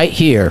right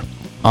here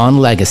on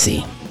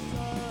Legacy.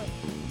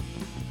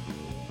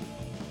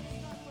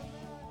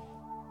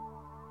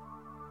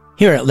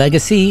 Here at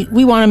Legacy,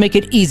 we want to make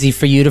it easy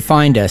for you to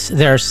find us.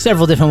 There are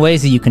several different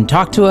ways that you can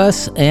talk to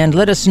us and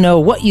let us know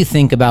what you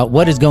think about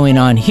what is going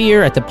on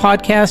here at the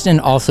podcast and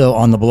also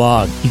on the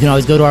blog. You can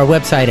always go to our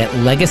website at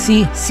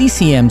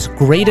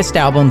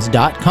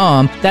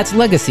legacyccmsgreatestalbums.com. That's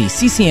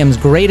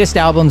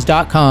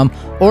legacyccmsgreatestalbums.com,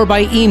 or by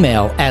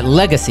email at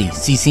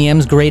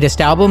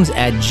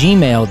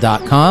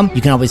legacyccmsgreatestalbums@gmail.com.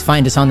 You can always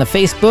find us on the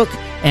Facebook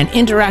and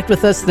interact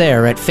with us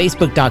there at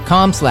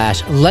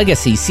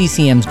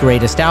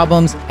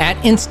facebook.com/legacyccmsgreatestalbums, at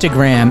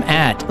Instagram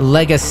at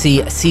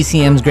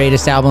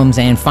legacyccmsgreatestalbums,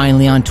 and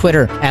finally on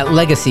Twitter at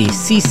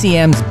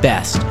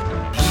legacyccmsbest.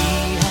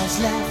 He has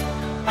left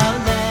a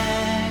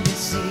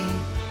legacy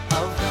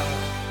of love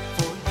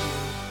for you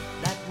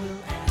that will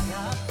add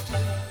up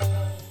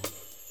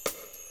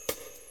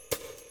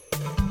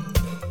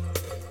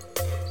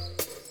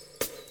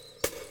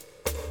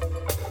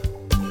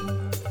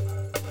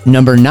to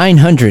Number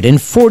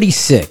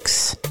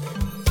 946.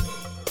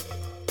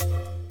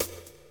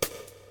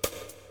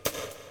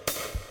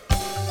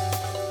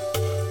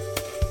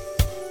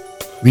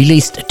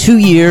 Released 2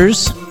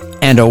 years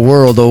and a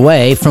world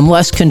away from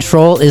Lust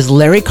Control is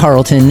Larry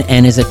Carlton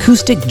and his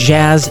acoustic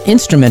jazz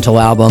instrumental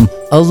album,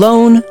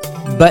 Alone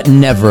But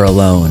Never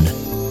Alone.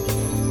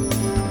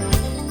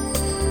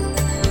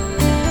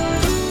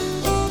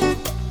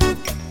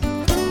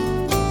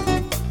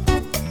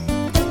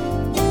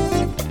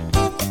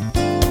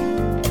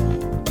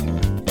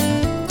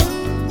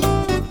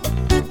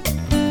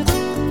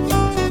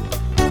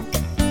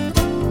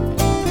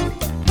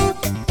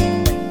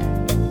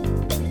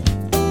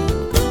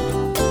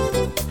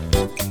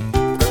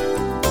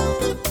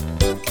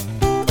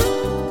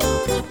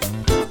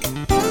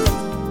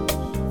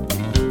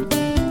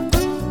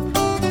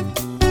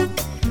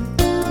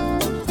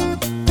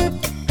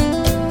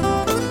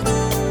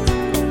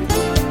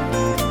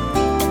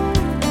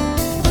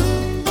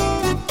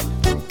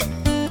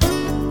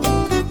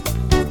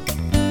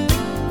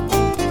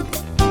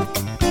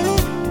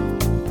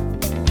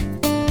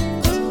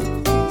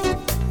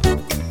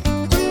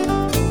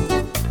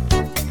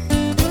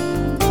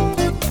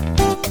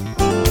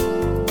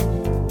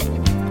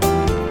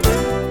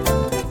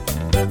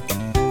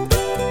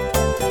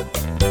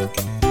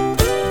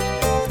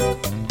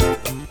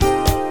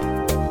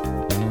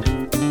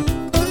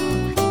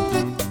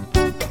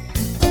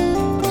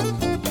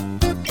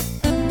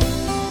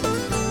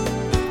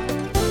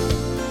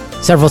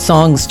 Several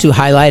songs to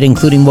highlight,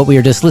 including what we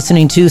were just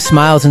listening to,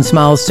 Smiles and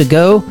Smiles to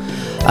Go.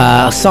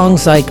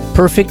 Songs like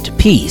Perfect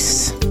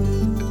Peace.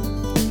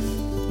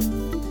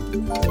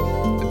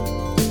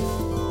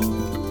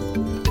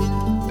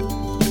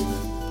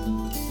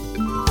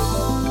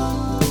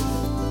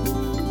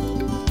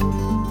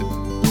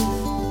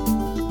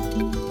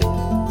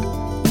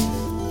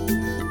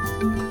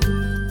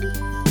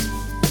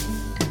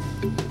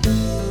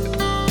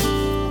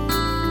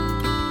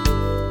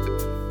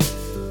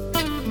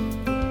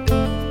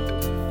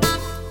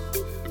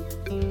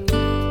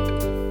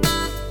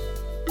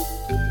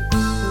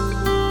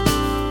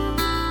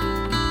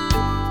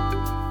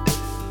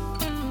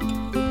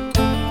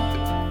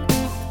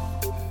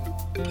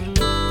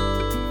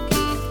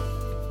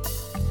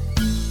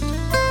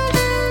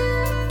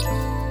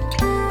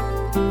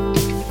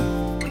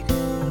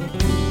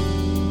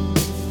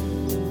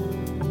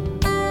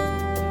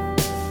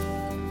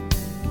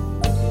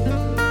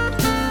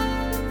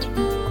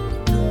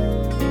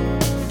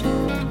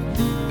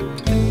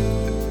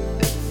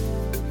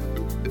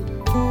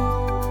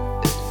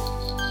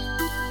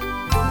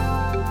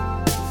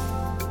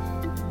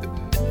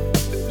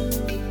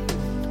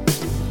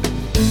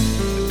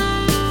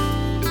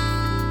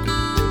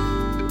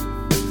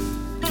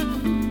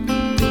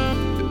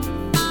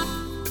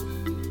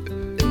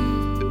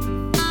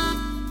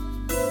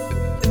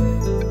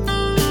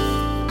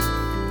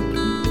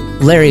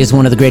 Larry is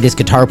one of the greatest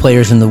guitar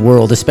players in the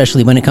world,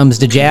 especially when it comes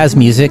to jazz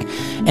music.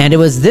 And it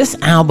was this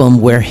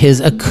album where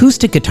his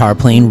acoustic guitar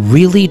playing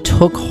really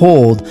took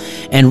hold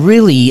and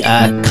really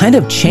kind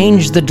of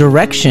changed the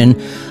direction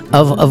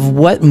of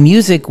what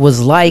music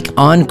was like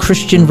on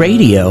Christian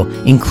radio,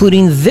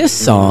 including this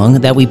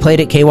song that we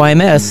played at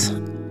KYMS,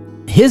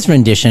 his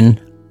rendition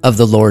of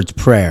the Lord's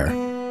Prayer.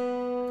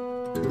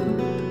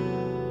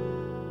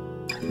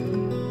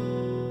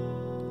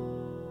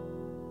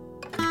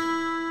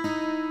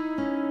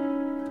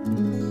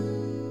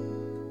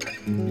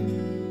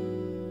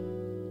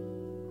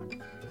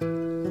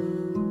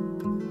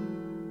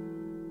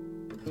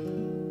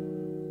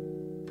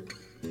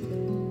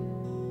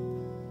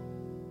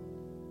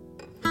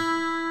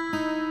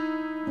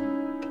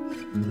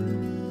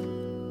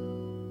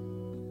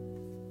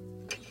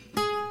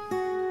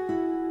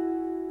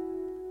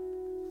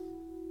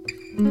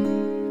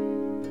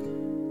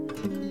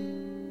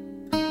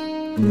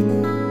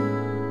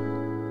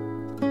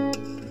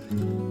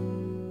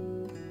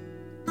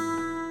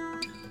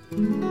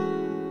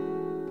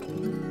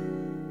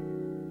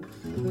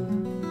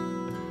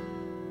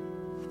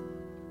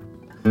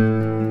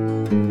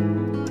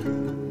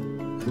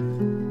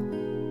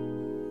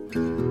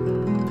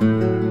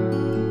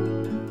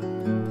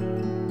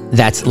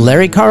 That's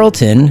Larry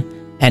Carlton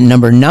at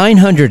number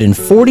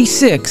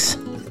 946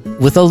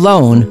 with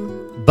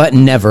Alone, But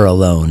Never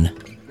Alone.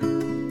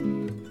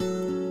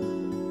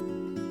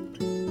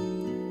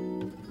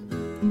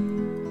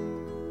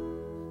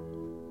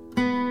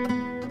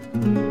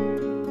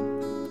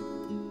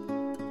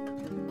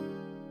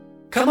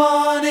 Come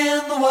on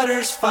in, the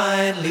water's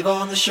fine. Leave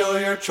on the shore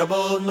your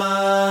troubled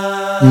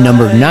mind.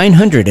 Number We don't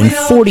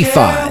 945.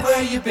 care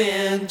where you've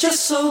been,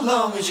 just so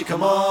long as you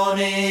come on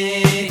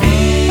in.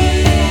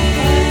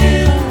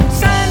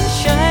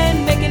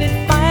 Sunshine, making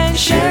it fine,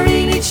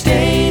 sharing each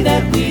day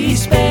that we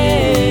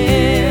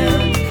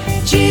spend.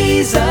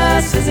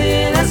 Jesus is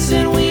in us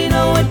and we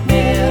know it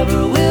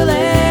never will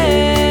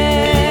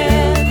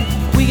end.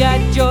 We got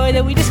joy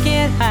that we just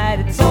can't hide,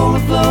 it's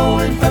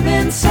overflowing from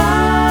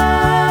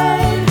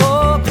inside.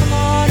 Oh, come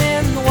on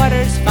in, the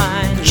water's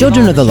fine.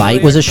 Children of the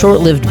Light was a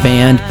short-lived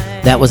band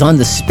that was on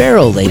the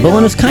Sparrow label, and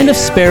it was kind of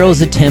Sparrow's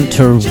attempt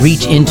to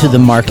reach into the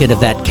market of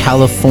that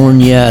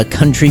California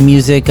country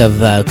music, of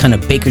kind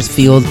of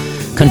Bakersfield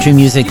country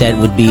music that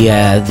would be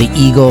the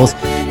Eagles,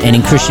 and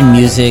in Christian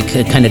music,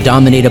 kind of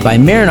dominated by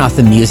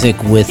Maranatha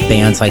music with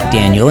bands like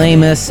Daniel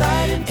Amos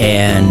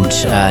and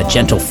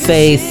Gentle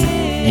Faith,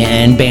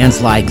 and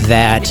bands like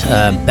that,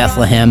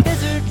 Bethlehem,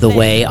 The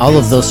Way, all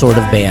of those sort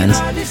of bands.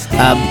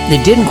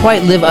 It didn't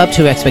quite live up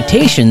to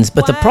expectations,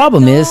 but the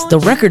problem is the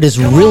record is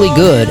really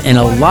good, and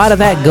a lot of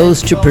that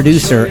goes to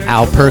producer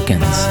Al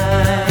Perkins.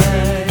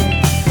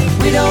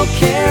 We don't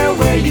care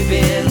where you've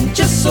been,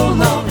 just so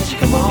long as you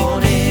come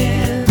on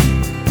in.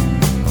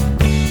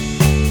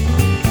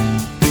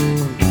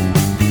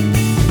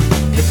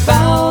 If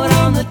out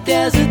on the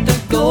desert the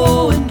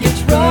going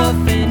gets rough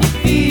and you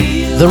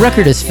feel The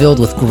record is filled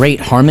with great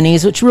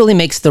harmonies, which really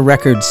makes the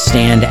record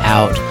stand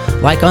out,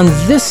 like on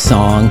this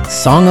song,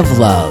 Song of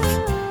Love.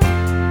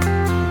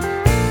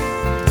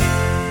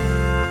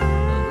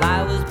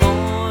 I was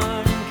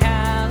born in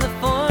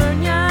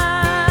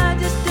California,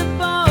 just a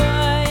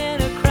boy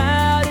in a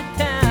crowded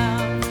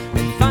town,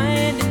 and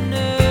finding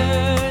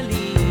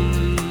early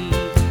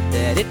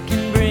that it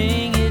can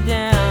bring you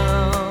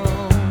down.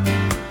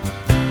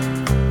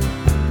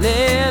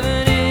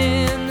 Living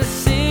in the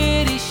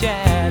city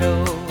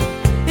shadow,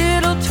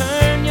 it'll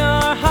turn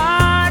your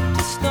heart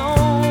to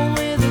stone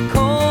with a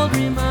cold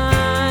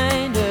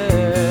reminder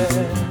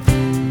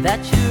that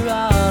you're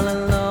all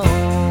alone.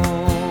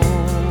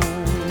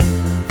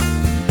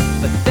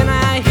 But then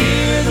I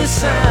hear the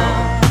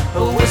sound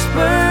of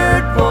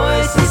whispered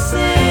voices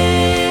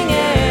singing.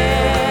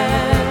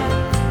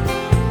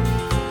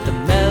 The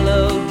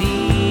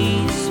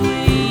melody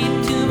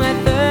sweet to my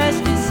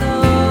thirsty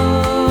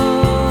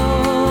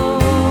soul,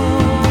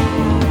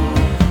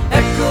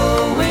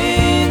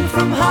 echoing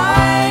from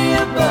high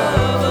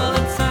above. Well,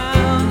 it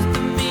sounds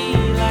to me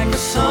like a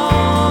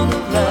song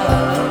of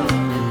love,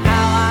 and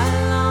how I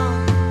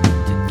long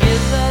to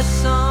give that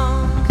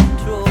song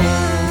control.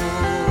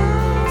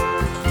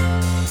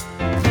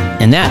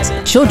 And that's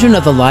Children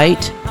of the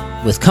Light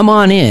with Come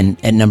On In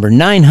at number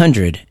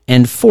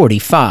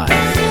 945.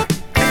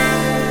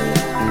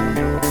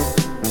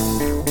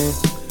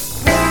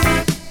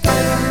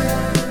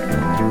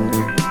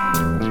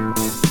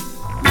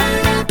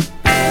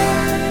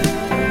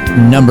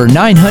 Number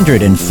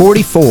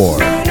 944.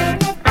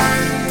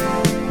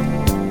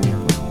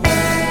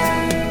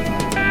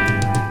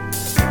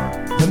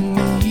 When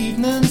the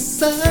evening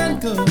sun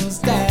goes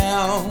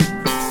down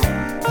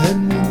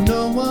and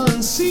no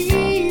one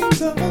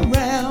seems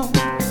around,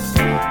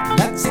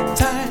 that's the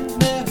time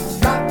that I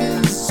rock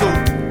his soul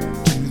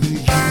to the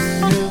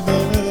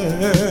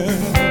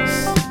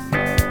universe.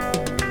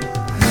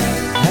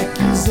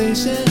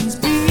 Accusations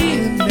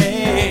being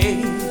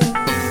made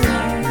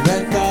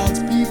that God's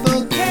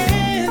people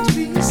can't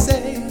be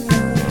saved,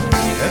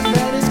 and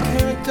that his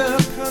character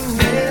can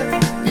never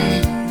be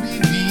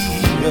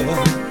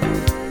revealed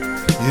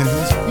in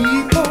his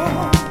people.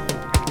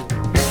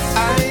 I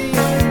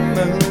am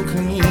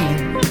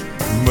unclean,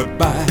 but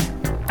by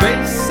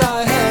grace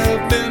I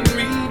have been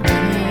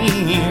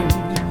redeemed,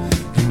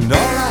 and all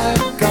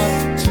I've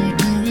got to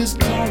do is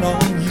call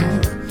on you,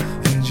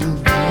 and you'll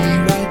be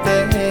right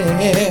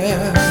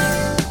there.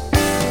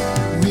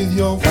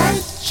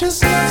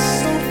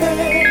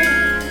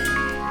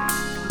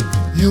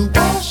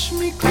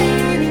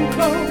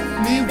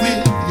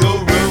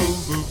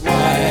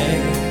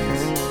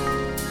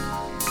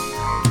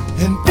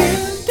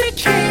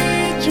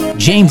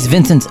 James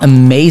Vincent's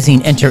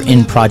amazing Enter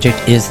In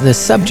project is the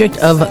subject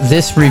of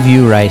this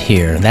review right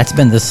here. That's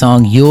been the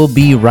song You'll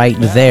Be Right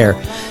There.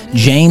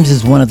 James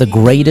is one of the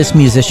greatest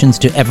musicians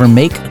to ever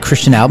make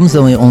Christian albums,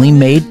 though he only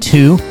made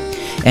 2.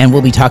 And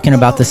we'll be talking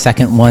about the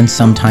second one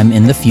sometime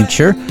in the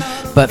future.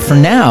 But for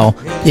now,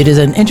 it is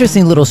an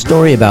interesting little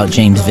story about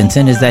James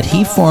Vincent is that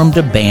he formed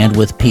a band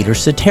with Peter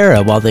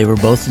Cetera while they were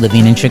both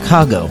living in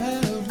Chicago.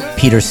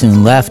 Peter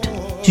soon left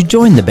to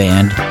join the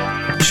band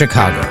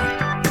Chicago.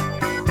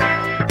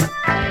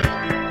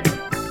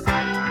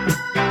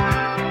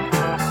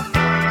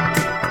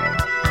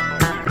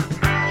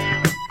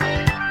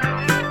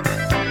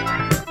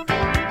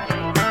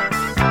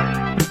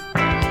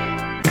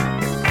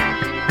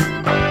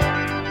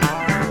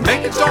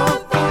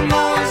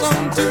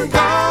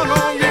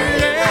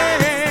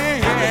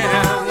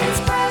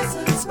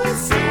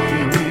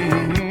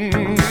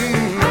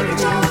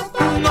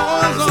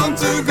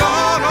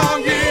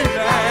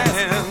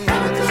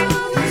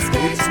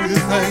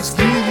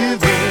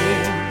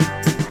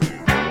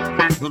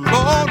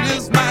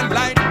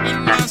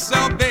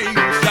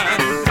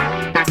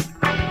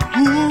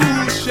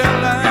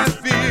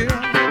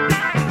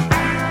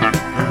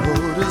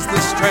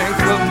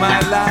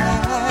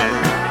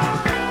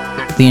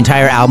 The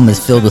entire album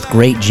is filled with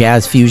great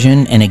jazz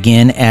fusion, and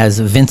again, as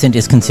Vincent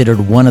is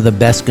considered one of the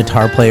best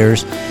guitar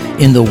players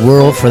in the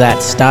world for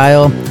that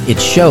style, it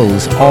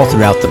shows all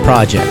throughout the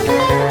project.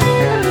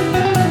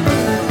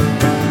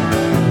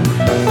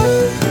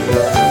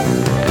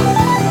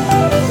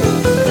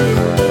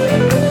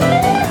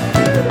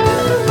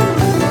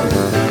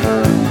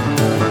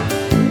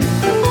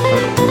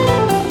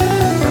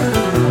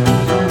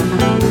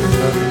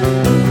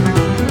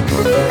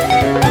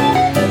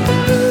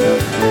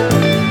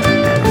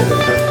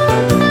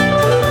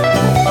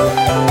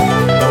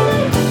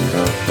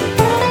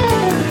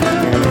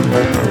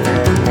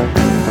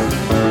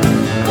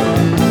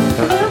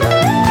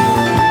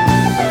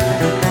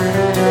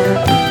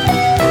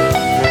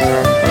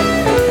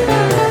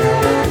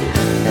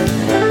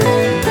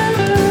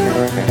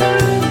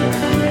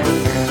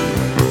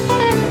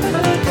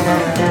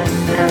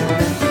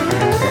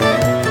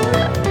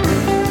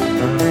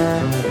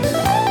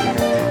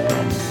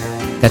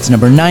 That's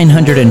number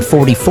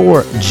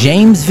 944,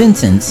 James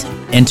Vincent's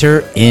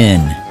Enter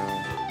In.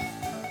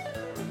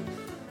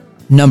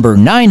 Number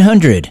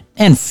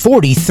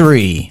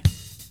 943.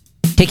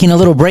 Taking a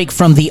little break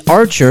from the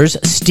Archers,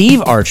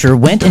 Steve Archer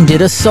went and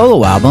did a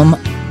solo album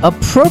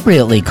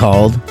appropriately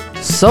called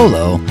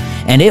Solo,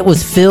 and it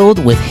was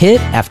filled with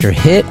hit after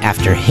hit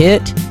after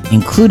hit,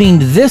 including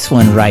this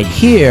one right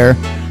here,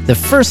 the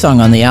first song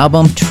on the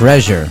album,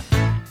 Treasure.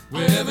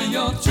 Wherever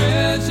your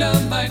treasure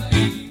might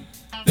be,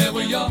 there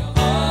will your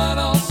heart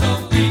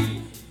also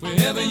be.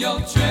 Wherever your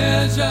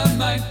treasure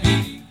might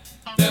be,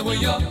 there will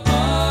your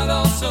heart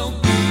also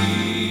be.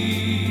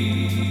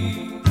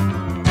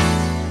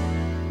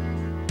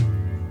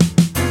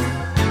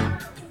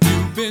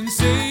 You've been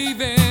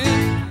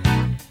saving,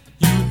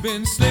 you've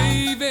been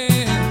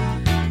slaving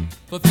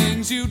for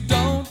things you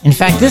don't. In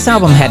fact, this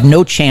album had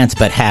no chance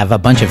but have a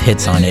bunch of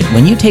hits on it.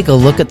 When you take a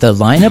look at the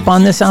lineup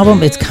on this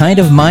album, it's kind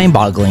of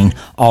mind-boggling,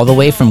 all the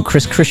way from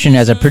Chris Christian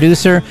as a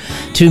producer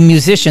to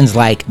musicians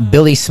like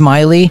Billy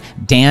Smiley,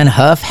 Dan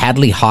Huff,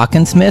 Hadley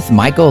Hawkinsmith,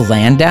 Michael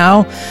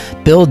Landau,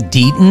 Bill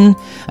Deaton.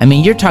 I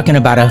mean, you're talking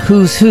about a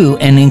who's who,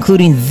 and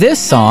including this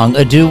song,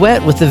 a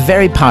duet with the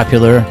very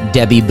popular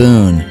Debbie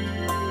Boone.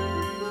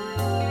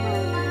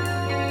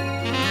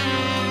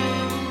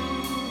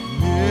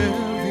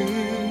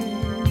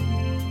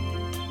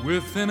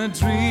 Within a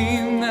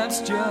dream that's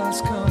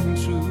just come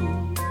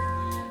true,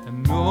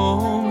 and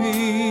know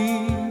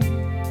me,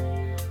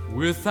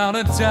 without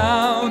a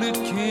doubt it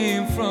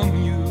came from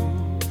you.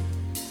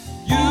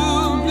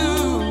 You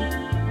knew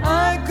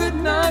I could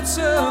not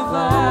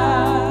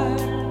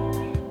survive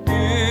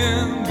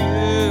in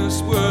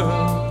this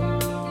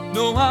world.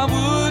 No, I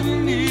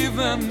wouldn't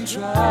even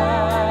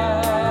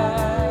try.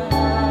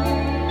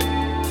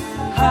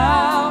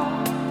 How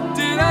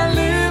did I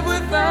live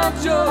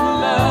without your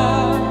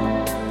love?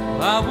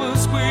 I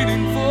was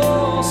waiting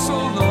for so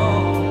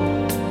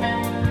long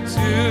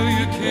till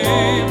you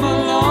came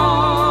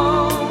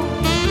along.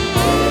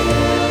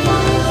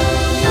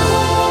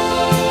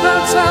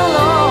 That's how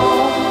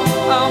long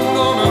I'm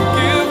gonna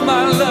give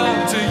my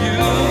love to you.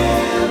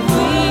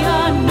 We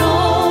are no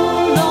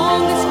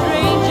longer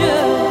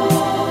strangers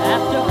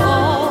after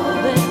all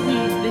that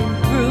we've been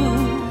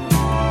through.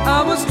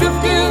 I was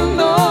drifting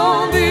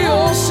on the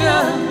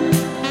ocean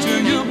till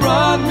you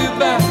brought me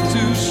back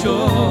to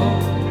shore.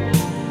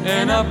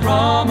 And I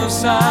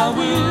promise I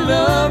will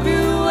love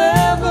you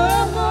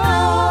evermore.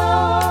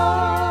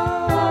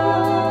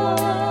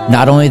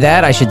 Not only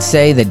that, I should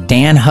say that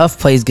Dan Huff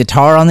plays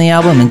guitar on the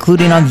album,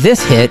 including on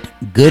this hit,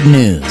 Good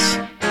News.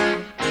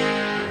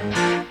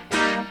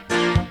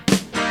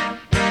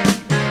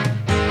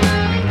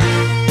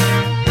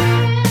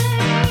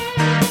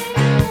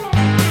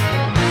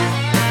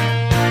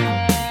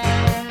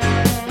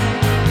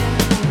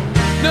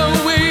 No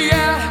way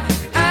out,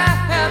 I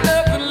have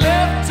nothing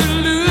left to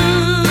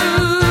lose.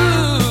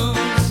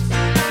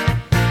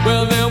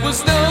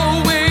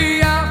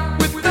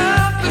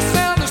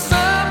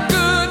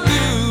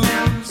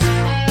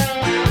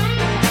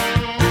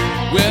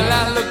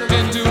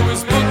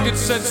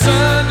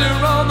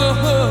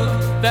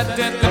 that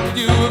debt that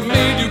you have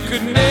made, you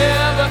could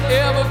never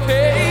ever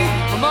pay.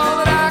 From all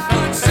that I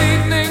could see,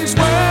 things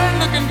weren't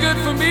looking good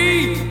for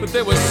me, but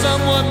there was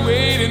someone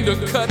waiting to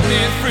cut me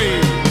free.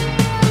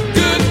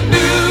 Good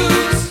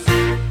news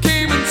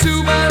came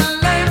into my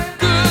life.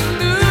 Good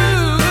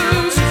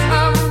news,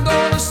 I'm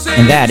gonna say.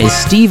 And that is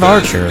Steve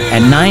Archer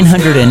at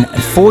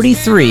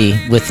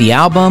 943 with the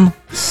album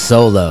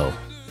Solo.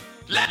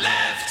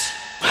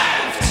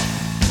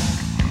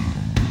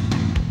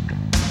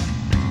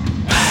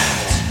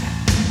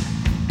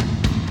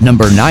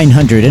 Number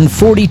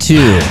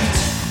 942.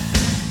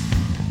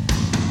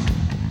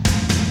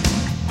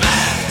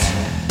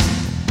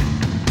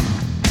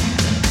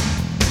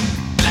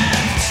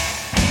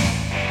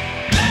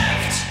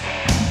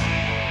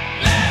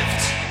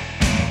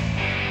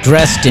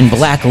 Dressed in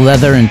black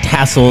leather and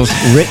tassels,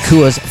 Rick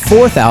Kua's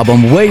fourth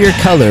album, Wear Your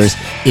Colors,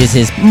 is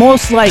his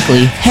most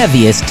likely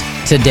heaviest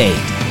to date.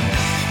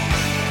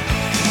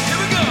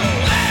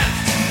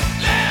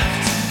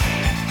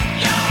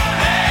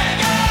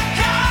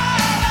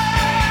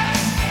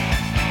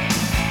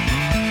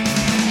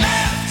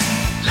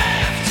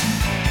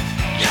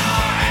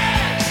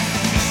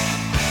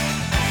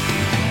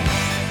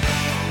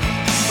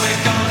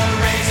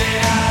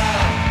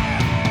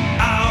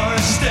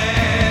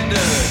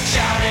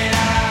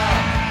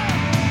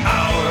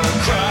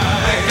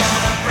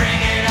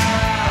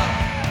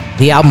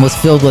 The album was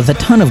filled with a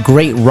ton of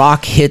great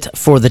rock hits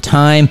for the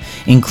time,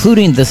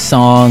 including the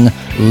song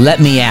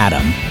Let Me At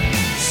 'Em.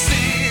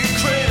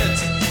 Secret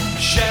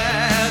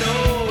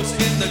shadows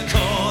in the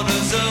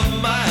corners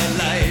of my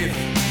life.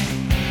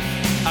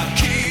 I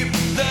keep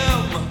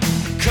them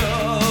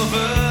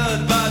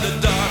covered by the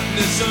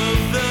darkness of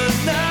the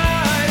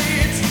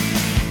night.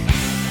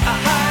 I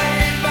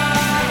hide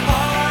my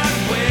heart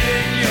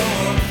when your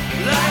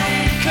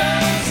light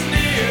comes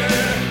near.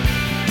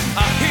 I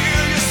hear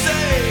you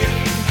say,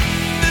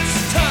 this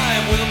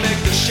time we'll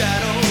make the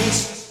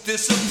shadows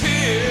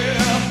disappear.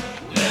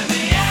 Let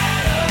me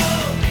at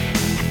 'em.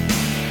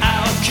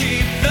 I'll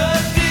keep the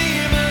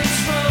demons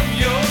from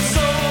your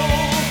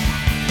soul.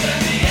 Let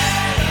me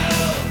at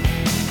 'em.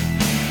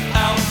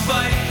 I'll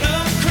fight the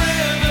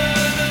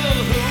criminal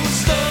who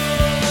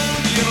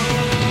stole your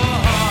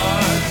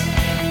heart.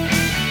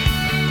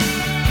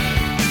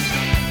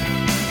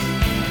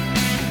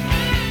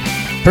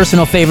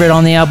 Personal favorite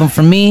on the album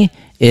for me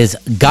is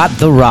Got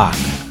the Rock.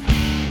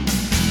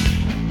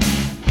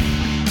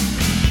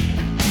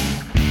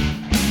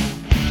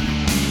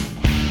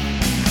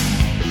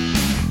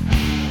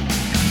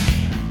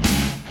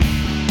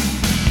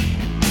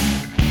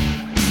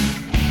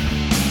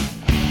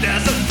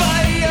 There's a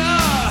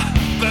fire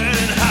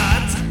burning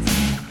hot.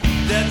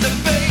 They're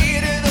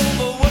debating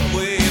over what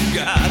we've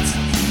got.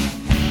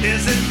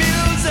 Is it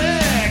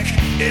music?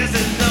 Is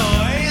it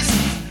noise?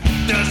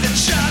 Does it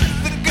shock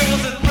the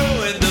girls and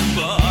ruin the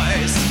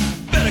boys?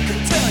 Better can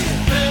tell you.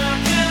 Better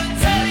can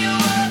tell you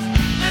what.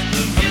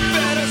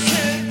 Better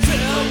can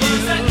tell you.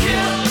 That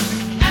kill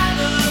and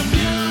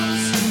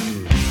abuse.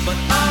 But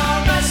our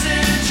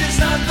message is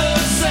not the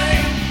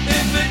same.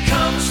 If it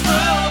comes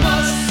from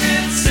us,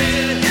 it's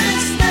in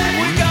His name.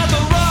 We got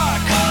the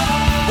rock.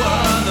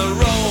 We're on the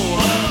roll.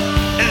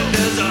 And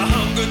there's a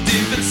hunger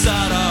deep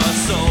inside our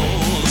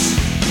souls.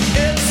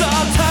 It's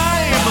our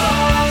time.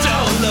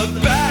 Don't look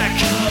back.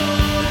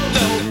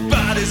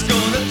 Nobody's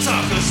gonna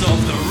talk us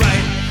off the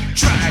right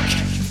track.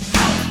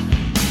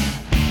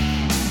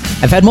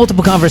 I've had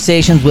multiple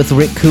conversations with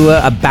Rick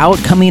Kua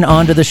about coming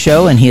onto the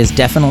show, and he has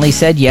definitely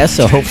said yes,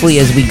 so hopefully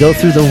as we go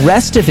through the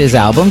rest of his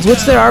albums,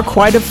 which there are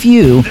quite a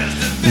few,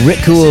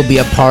 Rick Kua will be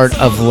a part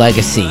of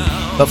Legacy.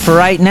 But for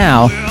right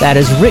now, that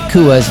is Rick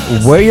Kua's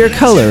Wear Your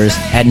Colors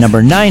at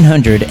number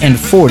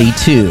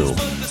 942.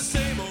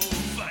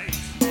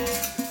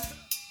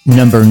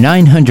 Number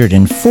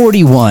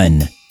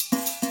 941.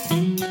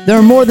 There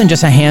are more than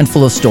just a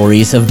handful of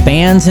stories of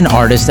bands and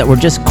artists that were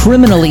just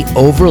criminally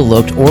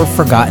overlooked or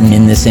forgotten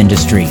in this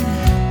industry.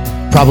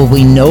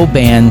 Probably no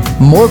band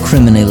more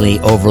criminally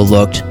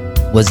overlooked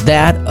was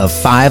that of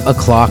 5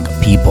 O'Clock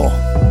People.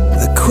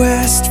 The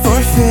quest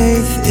for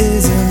faith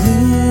is a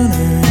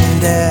lunar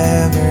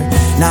endeavor,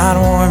 not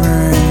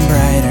warmer and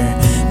brighter,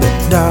 but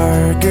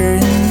darker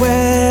and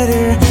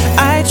wetter.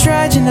 I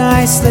tried and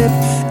I slip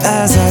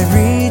as I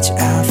reach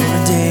out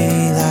for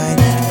daylight,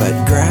 but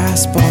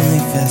grasp only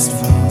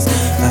fistfuls of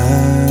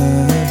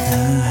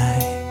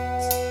night.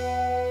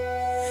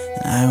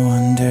 I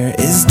wonder,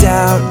 is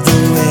doubt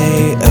the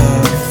way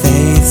of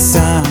faith?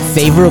 Some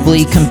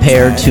Favorably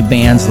compared to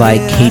bands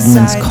like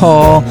Caedmon's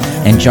Call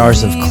and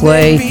Jars of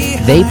Clay,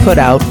 they put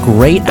out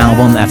great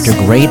album after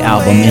great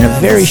album in a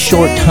very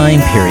short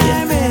time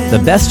period. The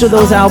best of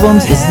those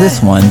albums is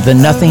this one, The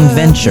Nothing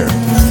Venture.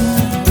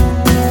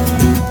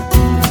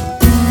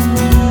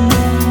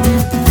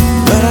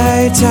 But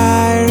I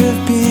tire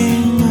of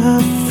being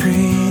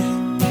afraid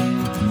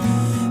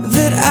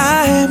that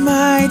I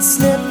might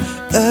slip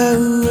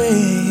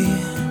away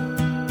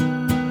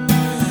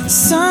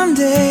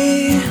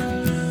someday,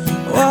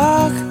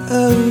 walk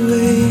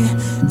away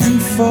and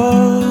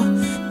fall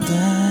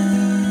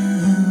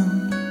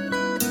down.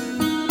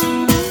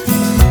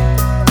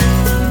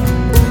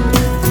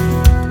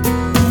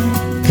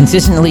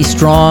 consistently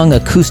strong,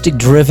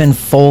 acoustic-driven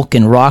folk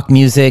and rock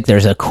music.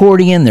 There's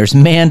accordion, there's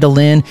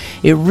mandolin.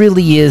 It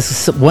really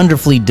is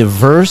wonderfully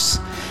diverse.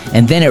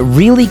 And then it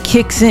really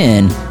kicks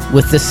in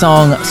with the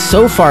song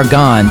So Far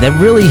Gone that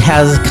really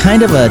has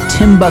kind of a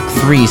Timbuk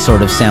 3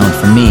 sort of sound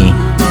for me.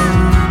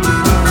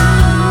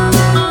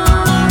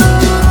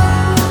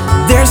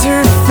 There's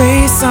her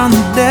face on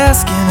the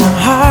desk in a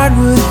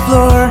hardwood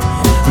floor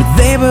where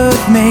they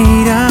both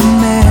made a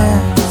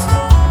mess.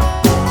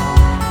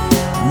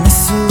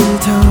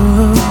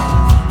 Mistletoe,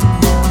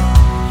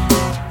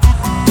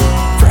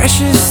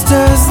 precious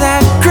does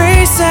that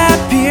grace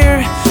appear.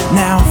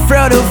 Now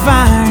Frodo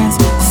finds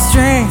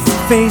strength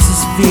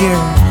faces fear,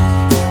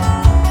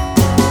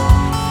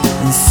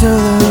 and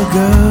Solo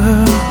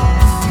goes.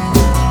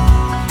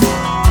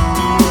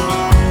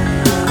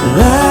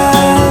 La,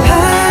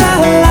 la,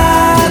 la,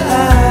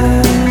 la.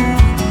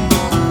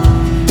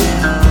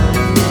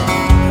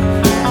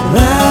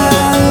 La,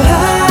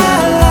 la,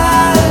 la,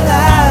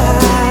 la.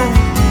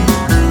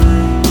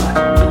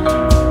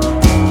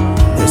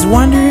 There's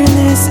wonder in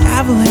this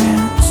avalanche.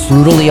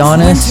 Brutally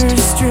honest,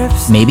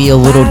 maybe a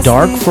little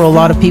dark for a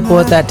lot of people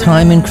at that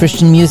time in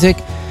Christian music.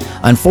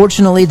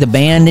 Unfortunately, the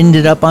band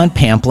ended up on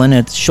Pamplin,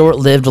 a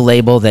short-lived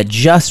label that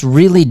just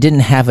really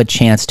didn't have a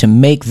chance to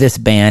make this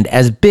band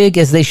as big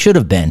as they should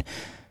have been.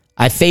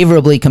 I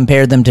favorably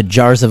compared them to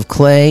Jars of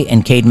Clay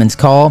and Caedmon's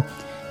Call,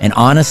 and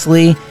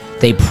honestly,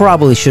 they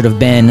probably should have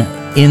been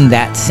in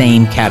that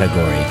same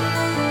category.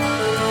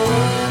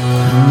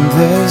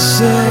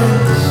 This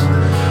is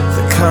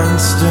the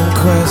constant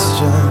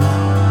question.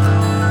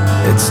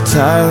 It's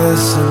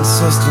tireless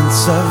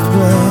insistence of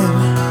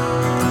blame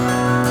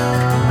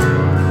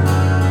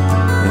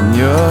in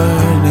your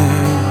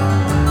name,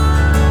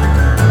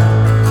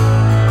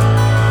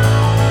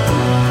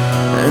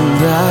 and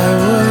I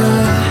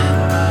would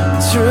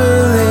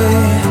truly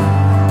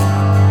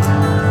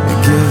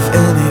give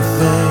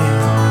anything,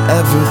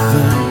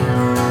 everything,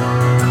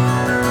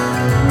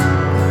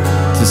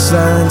 to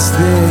silence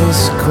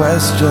these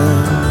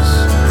questions,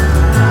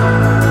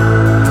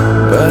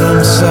 but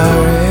I'm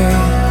sorry.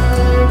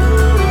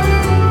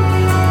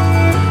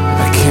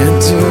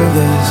 Can't do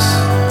this,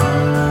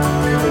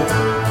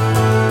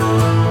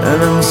 and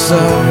I'm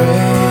sorry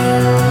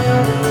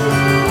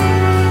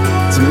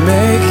to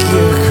make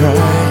you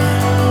cry,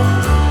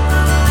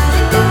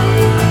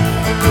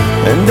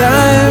 and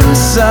I'm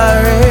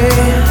sorry,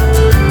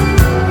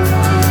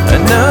 I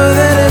know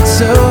that it's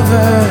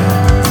over,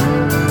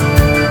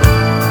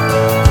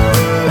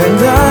 and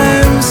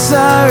I'm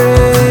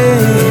sorry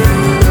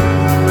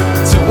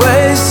to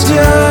waste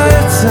your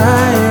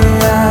time.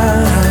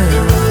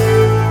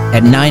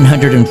 At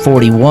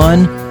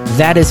 941,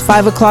 that is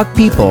 5 O'Clock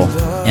People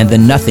and the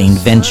Nothing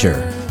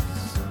Venture.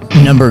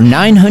 Number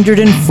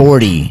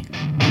 940.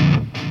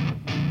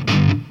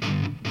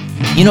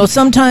 You know,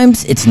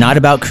 sometimes it's not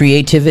about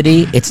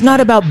creativity, it's not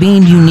about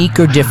being unique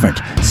or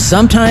different.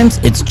 Sometimes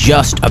it's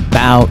just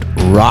about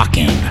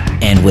rocking.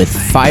 And with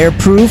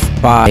Fireproof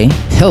by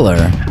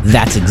Pillar,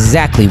 that's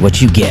exactly what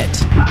you get.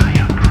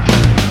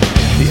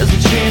 Here's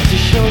a chance to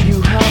show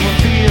you how I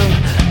feel,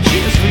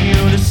 just for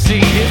you to see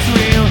it's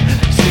real.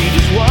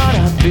 What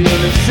I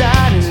feel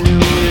inside and who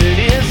it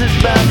is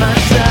by my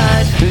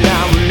side. And I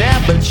will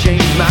never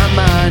change my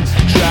mind.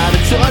 Try to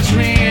touch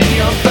me and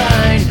you're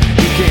fine.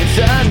 You can't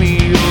turn me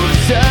or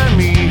disturb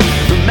me,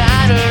 no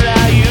matter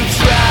how you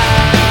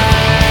try.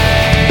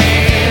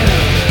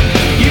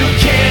 You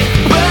can't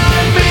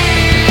burn me.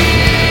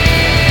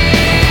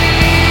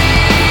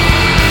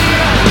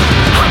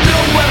 I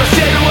know what I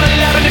said and what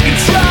happened, you can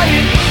try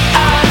it.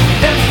 I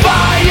am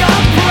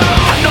fireproof.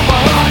 I know my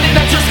heart and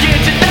I just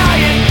can't deny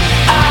it.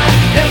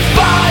 And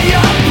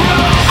fireproof.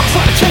 I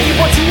try to tell you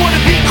what you want to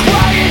be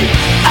quiet.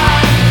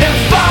 I am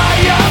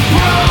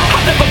fireproof.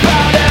 I never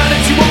bow down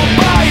and you won't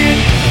buy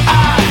it.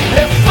 I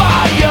am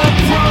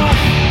fireproof.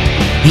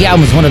 The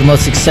album is one of the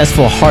most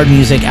successful hard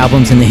music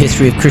albums in the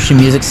history of Christian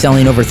music,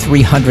 selling over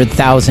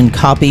 300,000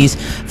 copies.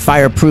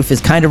 Fireproof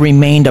has kind of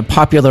remained a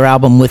popular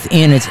album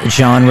within its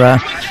genre.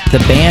 The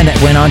band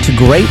went on to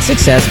great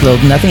success, though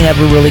nothing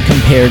ever really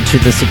compared to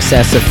the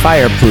success of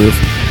Fireproof.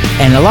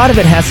 And a lot of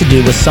it has to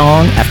do with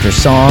song after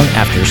song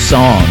after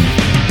song.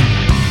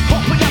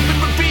 Open up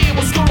and reveal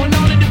what's going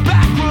on in the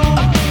back room.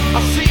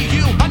 I see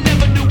you, I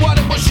never knew what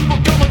it was you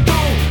were going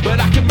through, but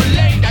I can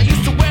relate, I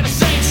used to wear the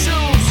same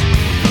shoes.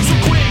 So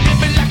quit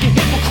living like a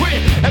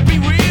hypocrite and be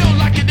real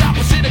like an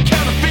opposite of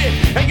counterfeit.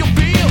 And you'll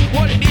feel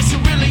what it is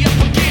you're really up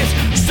against.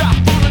 Stop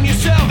fooling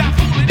yourself, not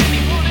fooling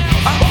anyone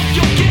else. I hope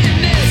you're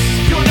getting this.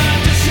 You're not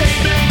the same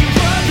man you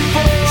were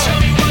before. Tell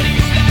me what do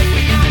you like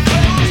behind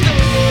closed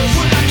doors.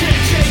 Well, I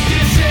can't take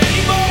this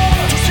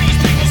anymore. To see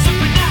these people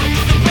slipping out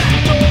through the back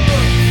door.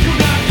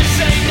 You're not the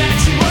same that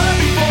you were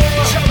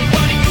before. Tell me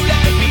what do you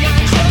like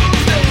behind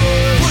closed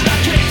doors. Well, I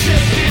can't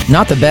take this.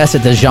 Not the best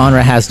that the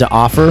genre has to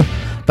offer,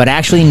 but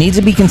actually needs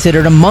to be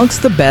considered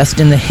amongst the best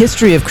in the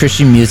history of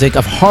Christian music,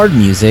 of hard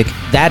music.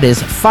 That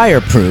is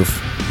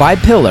Fireproof by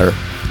Pillar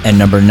and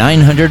number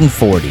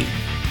 940.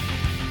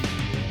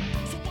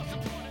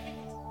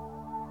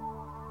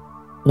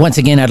 Once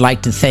again, I'd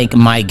like to thank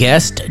my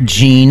guest,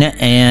 Gene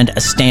and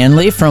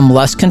Stanley from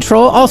Lust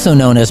Control, also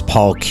known as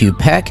Paul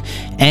Kupek,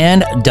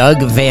 and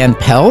Doug Van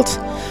Pelt.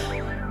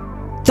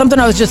 Something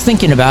I was just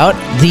thinking about,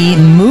 the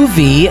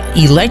movie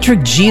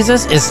Electric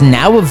Jesus is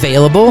now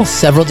available,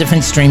 several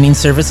different streaming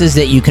services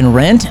that you can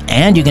rent,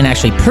 and you can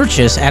actually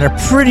purchase at a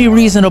pretty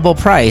reasonable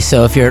price.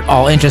 So if you're at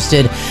all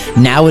interested,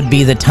 now would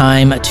be the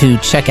time to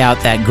check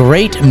out that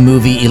great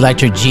movie,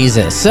 Electric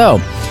Jesus. So,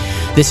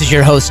 this is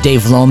your host,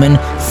 Dave Lohman.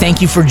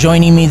 Thank you for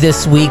joining me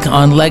this week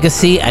on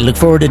Legacy. I look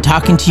forward to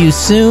talking to you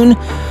soon,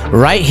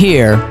 right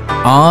here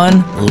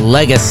on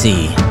Legacy.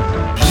 He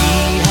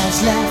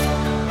has left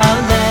a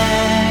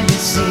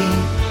legacy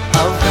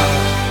of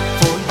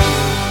love for you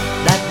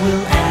that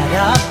will add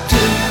up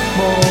to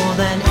more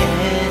than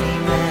any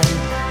man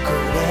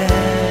could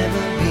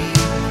ever be.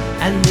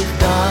 And if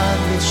God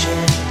will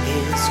shed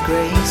His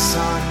grace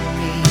on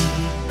me,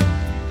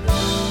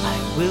 I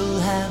will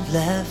have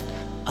left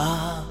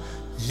a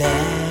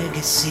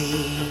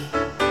legacy.